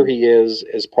 Here he is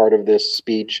as part of this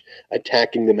speech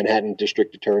attacking the Manhattan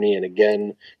District Attorney and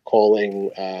again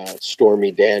calling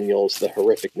Stormy Daniels the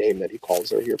horrific name that he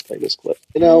calls her. Here, play this clip.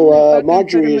 You know,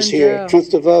 Marjorie is here, Truth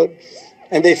to Vote,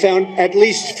 and they found at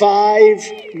least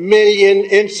 5 million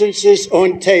instances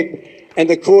on tape, and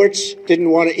the courts didn't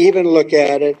want to even look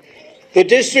at it. The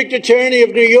District Attorney of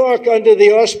New York, under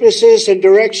the auspices and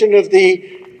direction of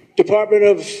the Department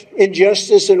of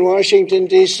Injustice in Washington,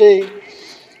 D.C.,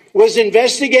 was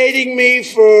investigating me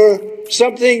for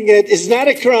something that is not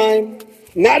a crime,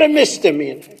 not a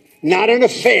misdemeanor, not an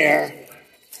affair.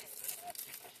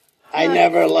 I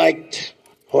never liked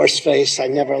Horseface.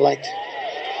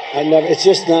 It's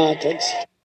just not.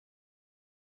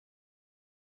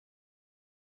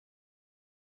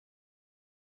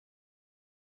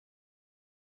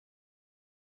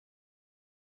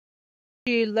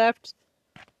 She left.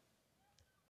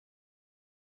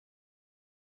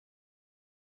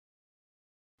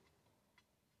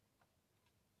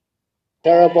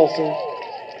 Terrible thing.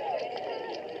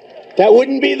 That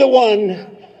wouldn't be the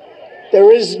one.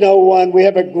 There is no one. We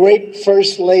have a great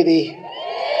first lady.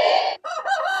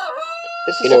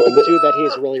 This is something too that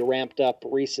he's really ramped up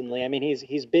recently. I mean,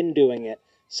 he's been doing it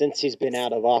since he's been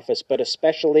out of office, but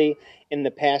especially in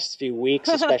the past few weeks,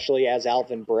 especially as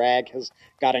Alvin Bragg has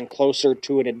gotten closer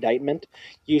to an indictment,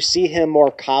 you see him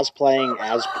more cosplaying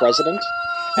as president.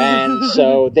 And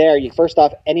so first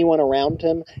off, anyone around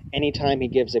him, anytime he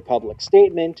gives a public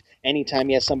statement, anytime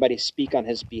he has somebody speak on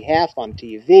his behalf on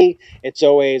TV, it's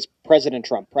always President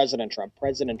Trump, President Trump,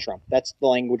 President Trump. That's the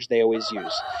language they always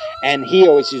use. And he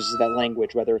always uses that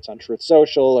language, whether it's on Truth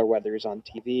Social or whether he's on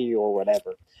TV or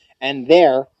whatever. And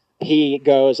there he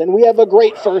goes, and we have a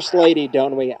great first lady,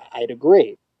 don't we? I'd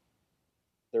agree.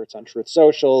 Whether it's on Truth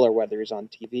Social or whether he's on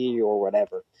TV or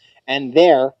whatever. And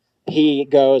there he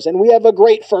goes, and we have a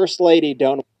great first lady,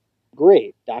 don't we?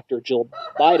 Agree. Dr. Jill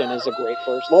Biden is a great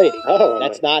first lady.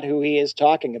 That's not who he is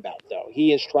talking about, though.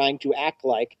 He is trying to act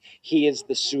like he is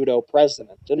the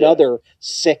pseudo-president. Another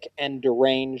sick and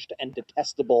deranged and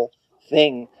detestable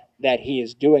thing that he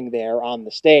is doing there on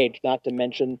the stage, not to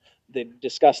mention the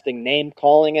disgusting name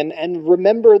calling. And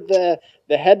remember the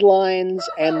headlines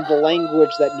and the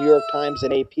language that New York Times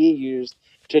and AP used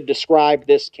to describe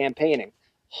this campaigning.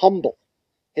 Humble.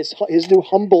 His new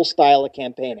humble style of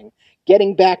campaigning.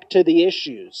 Getting back to the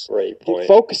issues. Great point.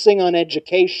 Focusing on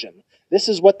education. This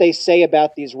is what they say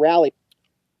about these rallies.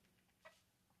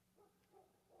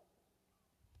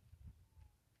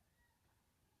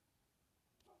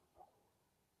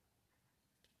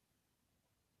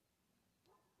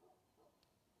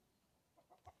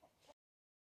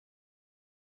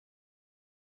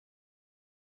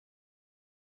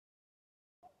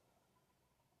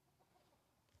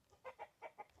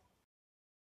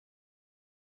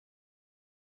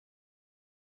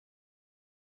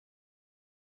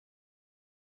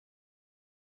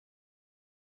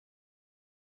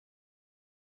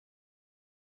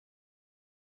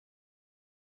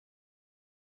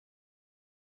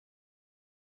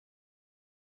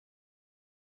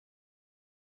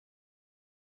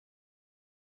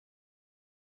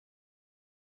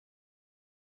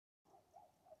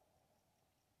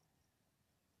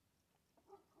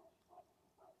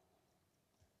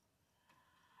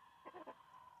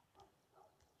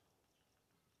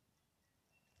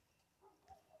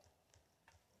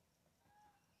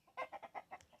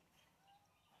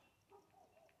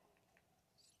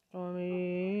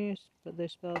 Stormy, but they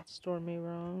spelled Stormy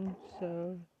wrong,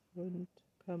 so wouldn't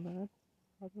come up,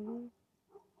 probably.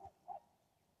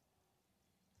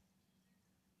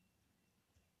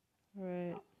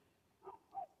 Alright.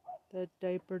 The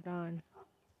diaper Don.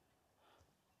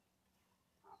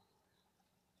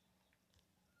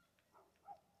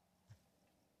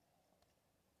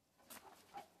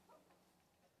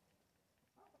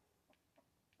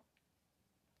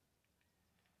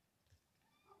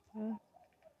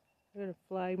 They're gonna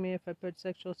flag me if I put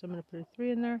sexual, so I'm gonna put a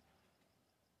 3 in there.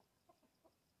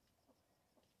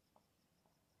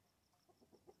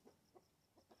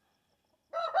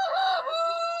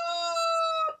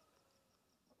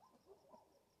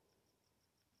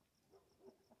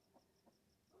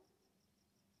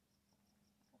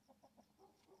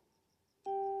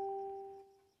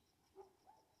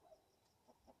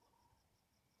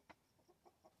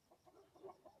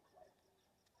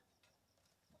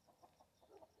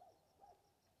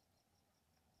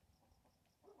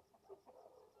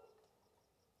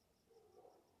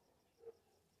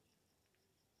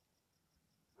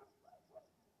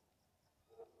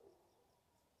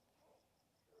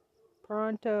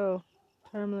 Pronto.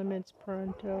 Term limits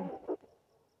pronto.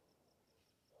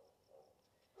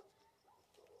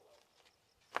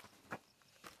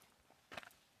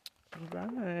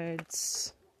 Right.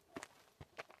 Is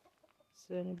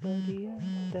anybody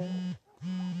out there?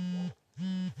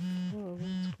 Whoa,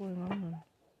 what's going on?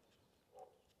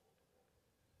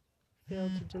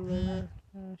 Failed to deliver.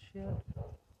 Oh, shit.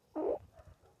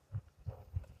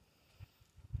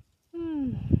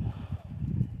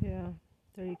 Yeah,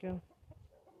 there you go.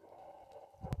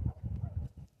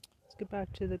 Let's get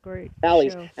back to the great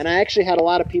rallies. show. And I actually had a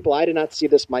lot of people, I did not see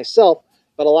this myself,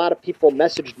 but a lot of people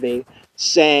messaged me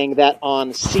saying that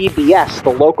on CBS,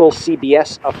 the local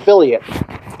CBS affiliate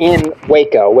in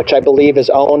Waco, which I believe is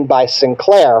owned by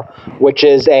Sinclair, which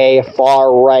is a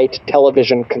far-right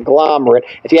television conglomerate.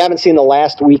 If you haven't seen the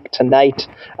Last Week Tonight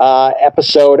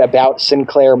episode about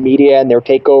Sinclair Media and their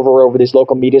takeover over these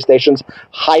local media stations,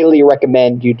 highly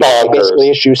recommend you do. They basically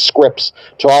issue scripts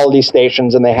to all of these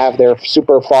stations, and they have their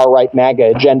super far-right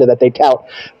MAGA agenda that they tout.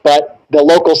 But the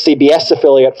local CBS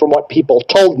affiliate, from what people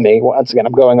told me, once again,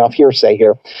 I'm going off hearsay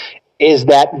here, is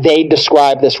that they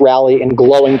described this rally in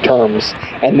glowing terms,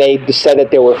 and they said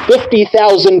that there were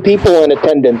 50,000 people in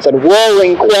attendance and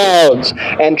roaring crowds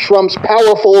and Trump's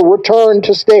powerful return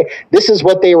to stay. This is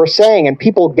what they were saying, and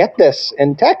people get this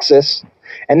in Texas,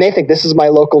 and they think this is my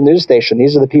local news station.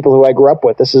 These are the people who I grew up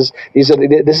with. This is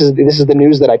the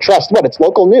news that I trust. What? It's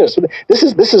local news. This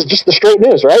is just the straight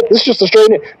news, right? This is just the straight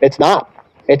news. It's not.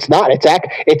 It's not. It's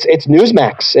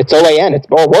Newsmax. It's OAN. It's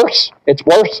worse. It's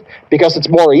worse because it's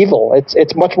more evil.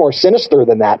 It's much more sinister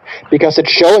than that because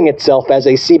it's showing itself as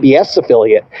a CBS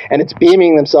affiliate and it's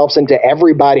beaming themselves into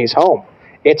everybody's home.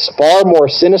 It's far more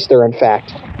sinister, in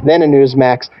fact, than a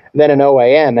Newsmax, than an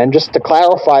OAN. And just to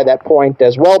clarify that point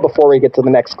as well before we get to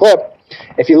the next clip,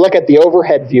 if you look at the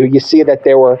overhead view, you see that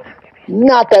there were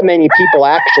not that many people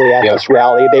actually at this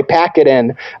rally. They pack it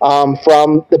in.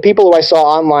 From the people who I saw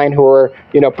online who were,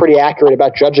 pretty accurate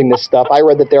about judging this stuff, I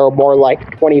read that there were more like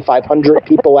 2,500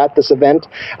 people at this event.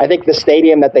 I think the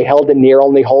stadium that they held it near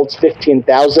only holds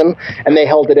 15,000, and they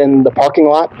held it in the parking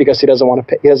lot because he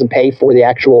doesn't pay for the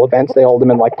actual events. They hold them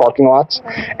in like parking lots.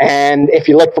 And if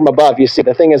you look from above, you see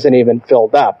the thing isn't even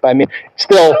filled up. I mean,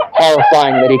 still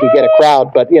horrifying that he could get a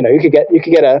crowd, but you could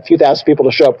get a few thousand people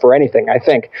to show up for anything, I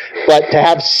think. But to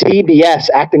have CBS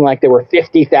acting like there were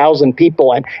 50,000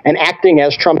 people and acting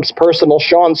as Trump's personal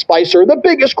Sean Spicer, the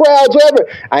biggest crowds ever.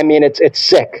 I mean, it's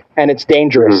sick and it's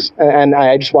dangerous, and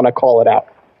I just want to call it out.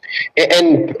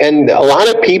 And a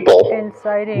lot of people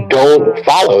don't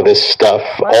follow this stuff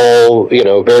all,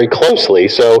 very closely.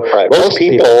 So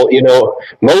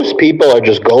most people are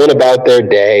just going about their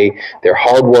day. They're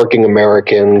hardworking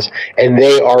Americans, and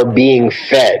they are being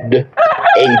fed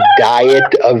a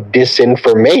diet of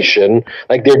disinformation.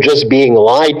 Like they're just being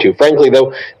lied to. Frankly,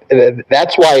 though,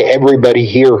 that's why everybody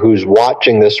here who's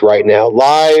watching this right now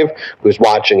live, who's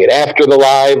watching it after the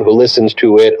live, who listens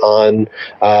to it on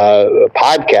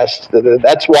podcasts,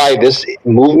 that's why this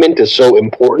movement is so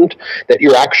important, that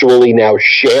you're actually now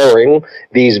sharing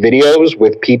these videos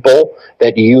with people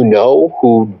that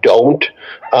who don't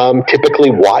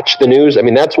typically watch the news. I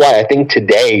mean, that's why I think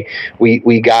today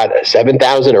we got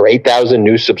 7,000 or 8,000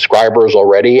 new subscribers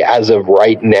already as of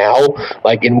right now,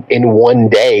 like in one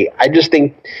day. I just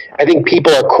think, I think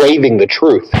people are craving the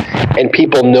truth, and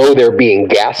people know they're being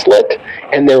gaslit,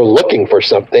 and they're looking for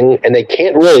something, and they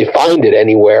can't really find it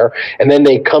anywhere. And then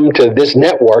they come to this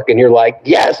network, and you're like,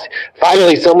 yes,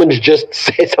 finally someone's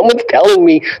telling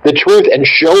me the truth and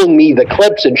showing me the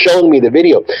clips and showing me the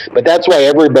video. But that's why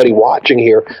everybody watching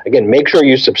here, again, make sure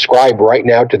you subscribe right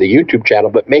now to the YouTube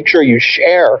channel, but make sure you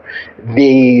share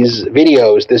these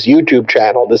videos, this YouTube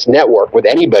channel, this network with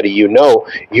anybody you know.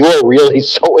 You are really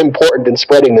so important in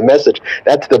spreading the message.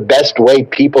 That's the best way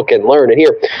people can learn. And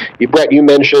here, Brett, you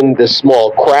mentioned this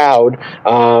small crowd.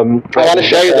 I want to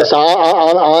show you this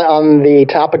on the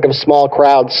topic of small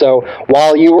crowds. So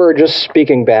while you were just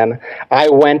speaking, Ben, I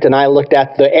went and I looked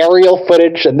at the aerial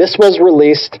footage, and this was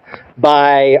released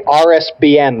by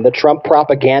RSBN, the Trump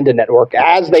Propaganda Network,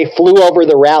 as they flew over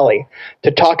the rally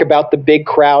to talk about the big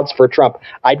crowds for Trump.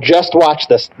 I just watched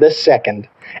this second,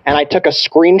 and I took a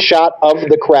screenshot of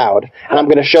the crowd, and I'm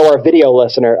going to show our video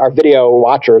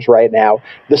watchers right now,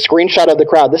 the screenshot of the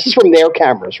crowd. This is from their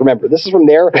cameras. Remember, this is from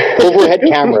their overhead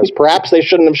cameras. Perhaps they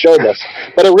shouldn't have showed this,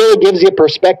 but it really gives you a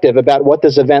perspective about what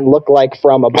this event looked like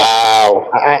from above. Wow.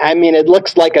 I mean, it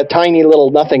looks like a tiny little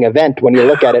nothing event when you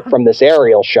look at it from this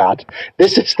aerial shot.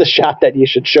 This is the shot that you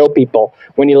should show people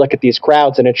when you look at these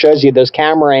crowds, and it shows you those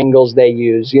camera angles they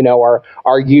use,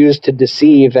 are used to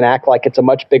deceive and act like it's a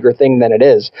much bigger thing than it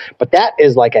is. But that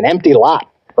is like an empty lot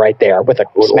right there with a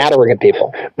smattering of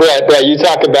people. Brett, you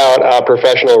talk about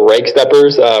professional rake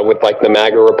steppers with like the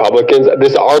MAGA Republicans.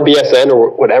 This RBSN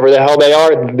or whatever the hell they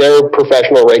are, they're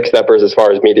professional rake steppers as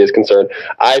far as media is concerned.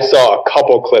 I saw a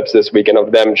couple clips this weekend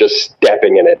of them just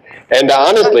stepping in it. And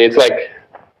honestly, it's like,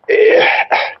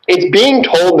 it's being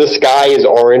told the sky is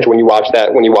orange when you watch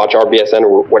RBSN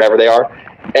or whatever they are.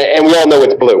 And we all know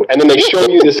it's blue. And then they show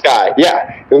you the sky.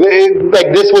 Yeah.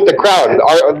 Like this with the crowd.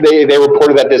 They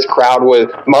reported that this crowd was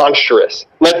monstrous.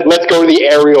 Let's go to the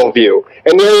aerial view.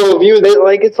 And the aerial view,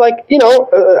 it's like,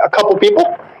 a couple people.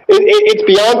 It's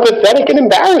beyond pathetic and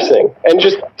embarrassing. And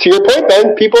just to your point,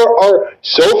 Ben, people are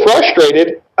so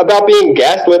frustrated about being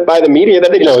gaslit by the media that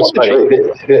they just want the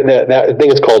truth. That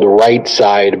thing is called Right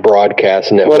Side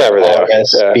Broadcast Network. Whatever that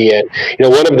is. SBN.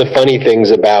 One of the funny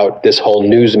things about this whole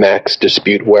Newsmax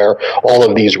dispute, where all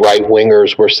of these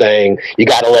right-wingers were saying, you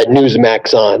got to let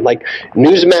Newsmax on. Like,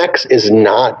 Newsmax is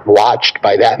not watched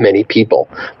by that many people.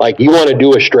 Like, you want to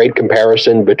do a straight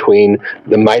comparison between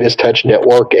the Meidastouch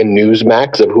network and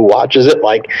Newsmax of who watches it.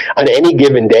 Like, on any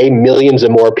given day, millions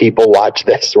of more people watch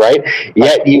this, right?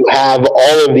 Yet you have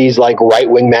all of these like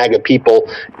right-wing MAGA people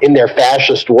in their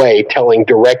fascist way telling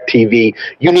DirecTV,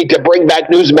 you need to bring back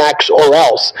Newsmax or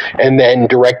else. And then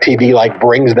DirecTV like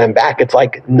brings them back. It's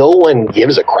like no one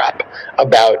gives a crap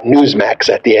about Newsmax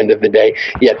at the end of the day.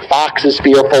 Yet Fox is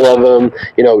fearful of them.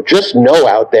 Just know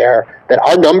out there that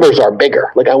our numbers are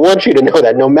bigger. Like, I want you to know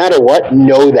that no matter what,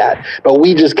 know that. But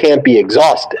we just can't be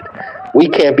exhausted. We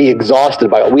can't be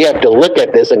exhausted by it. We have to look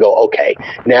at this and go, okay,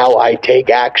 now I take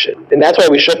action. And that's why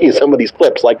we show you some of these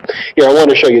clips. Like, here, I want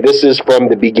to show you, this is from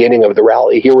the beginning of the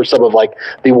rally. Here were some of, like,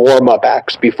 the warm-up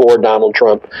acts before Donald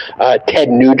Trump. Ted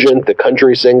Nugent, the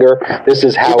country singer. This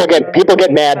is how... People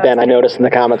get mad, Ben, I noticed in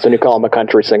the comments when you call him a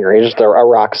country singer. He's just a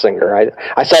rock singer.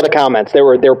 I saw the comments. They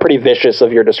were pretty vicious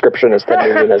of your description as Ted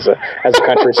Nugent as a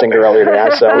country singer earlier today.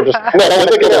 So I'm just...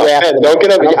 Don't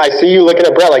get up. I see you looking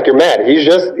at Brett like you're mad. He's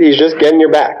just getting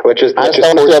your back. Let's just I just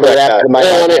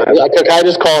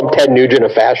call him Ted Nugent a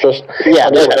fascist. Yeah,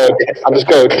 I'll just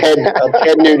go Ted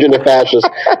Nugent a fascist.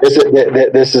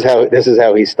 This is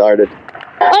how he started.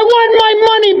 I want my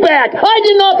money back. I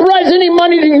didn't authorize any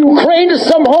money to Ukraine to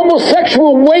some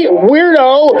homosexual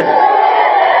weirdo.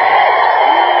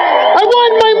 I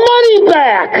want my money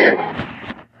back.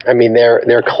 I mean,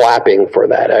 they're clapping for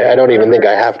that. I don't even think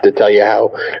I have to tell you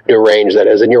how deranged that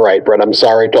is. And you're right, Brett. I'm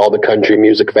sorry to all the country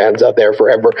music fans out there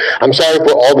forever. I'm sorry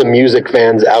for all the music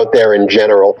fans out there in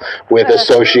general with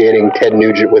associating Ted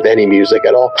Nugent with any music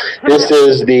at all. This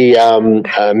is the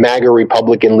MAGA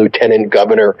Republican Lieutenant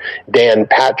Governor Dan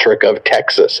Patrick of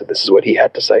Texas. This is what he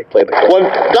had to say. Play the clip. When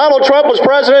Donald Trump was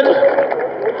president,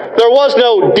 there was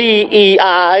no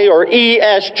DEI or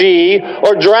ESG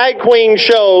or drag queen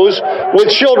shows with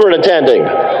children attending.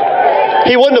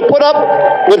 He wouldn't have put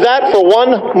up with that for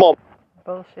one moment.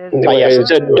 Yes,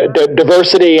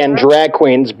 diversity and drag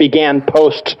queens began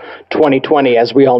post 2020, as we all know.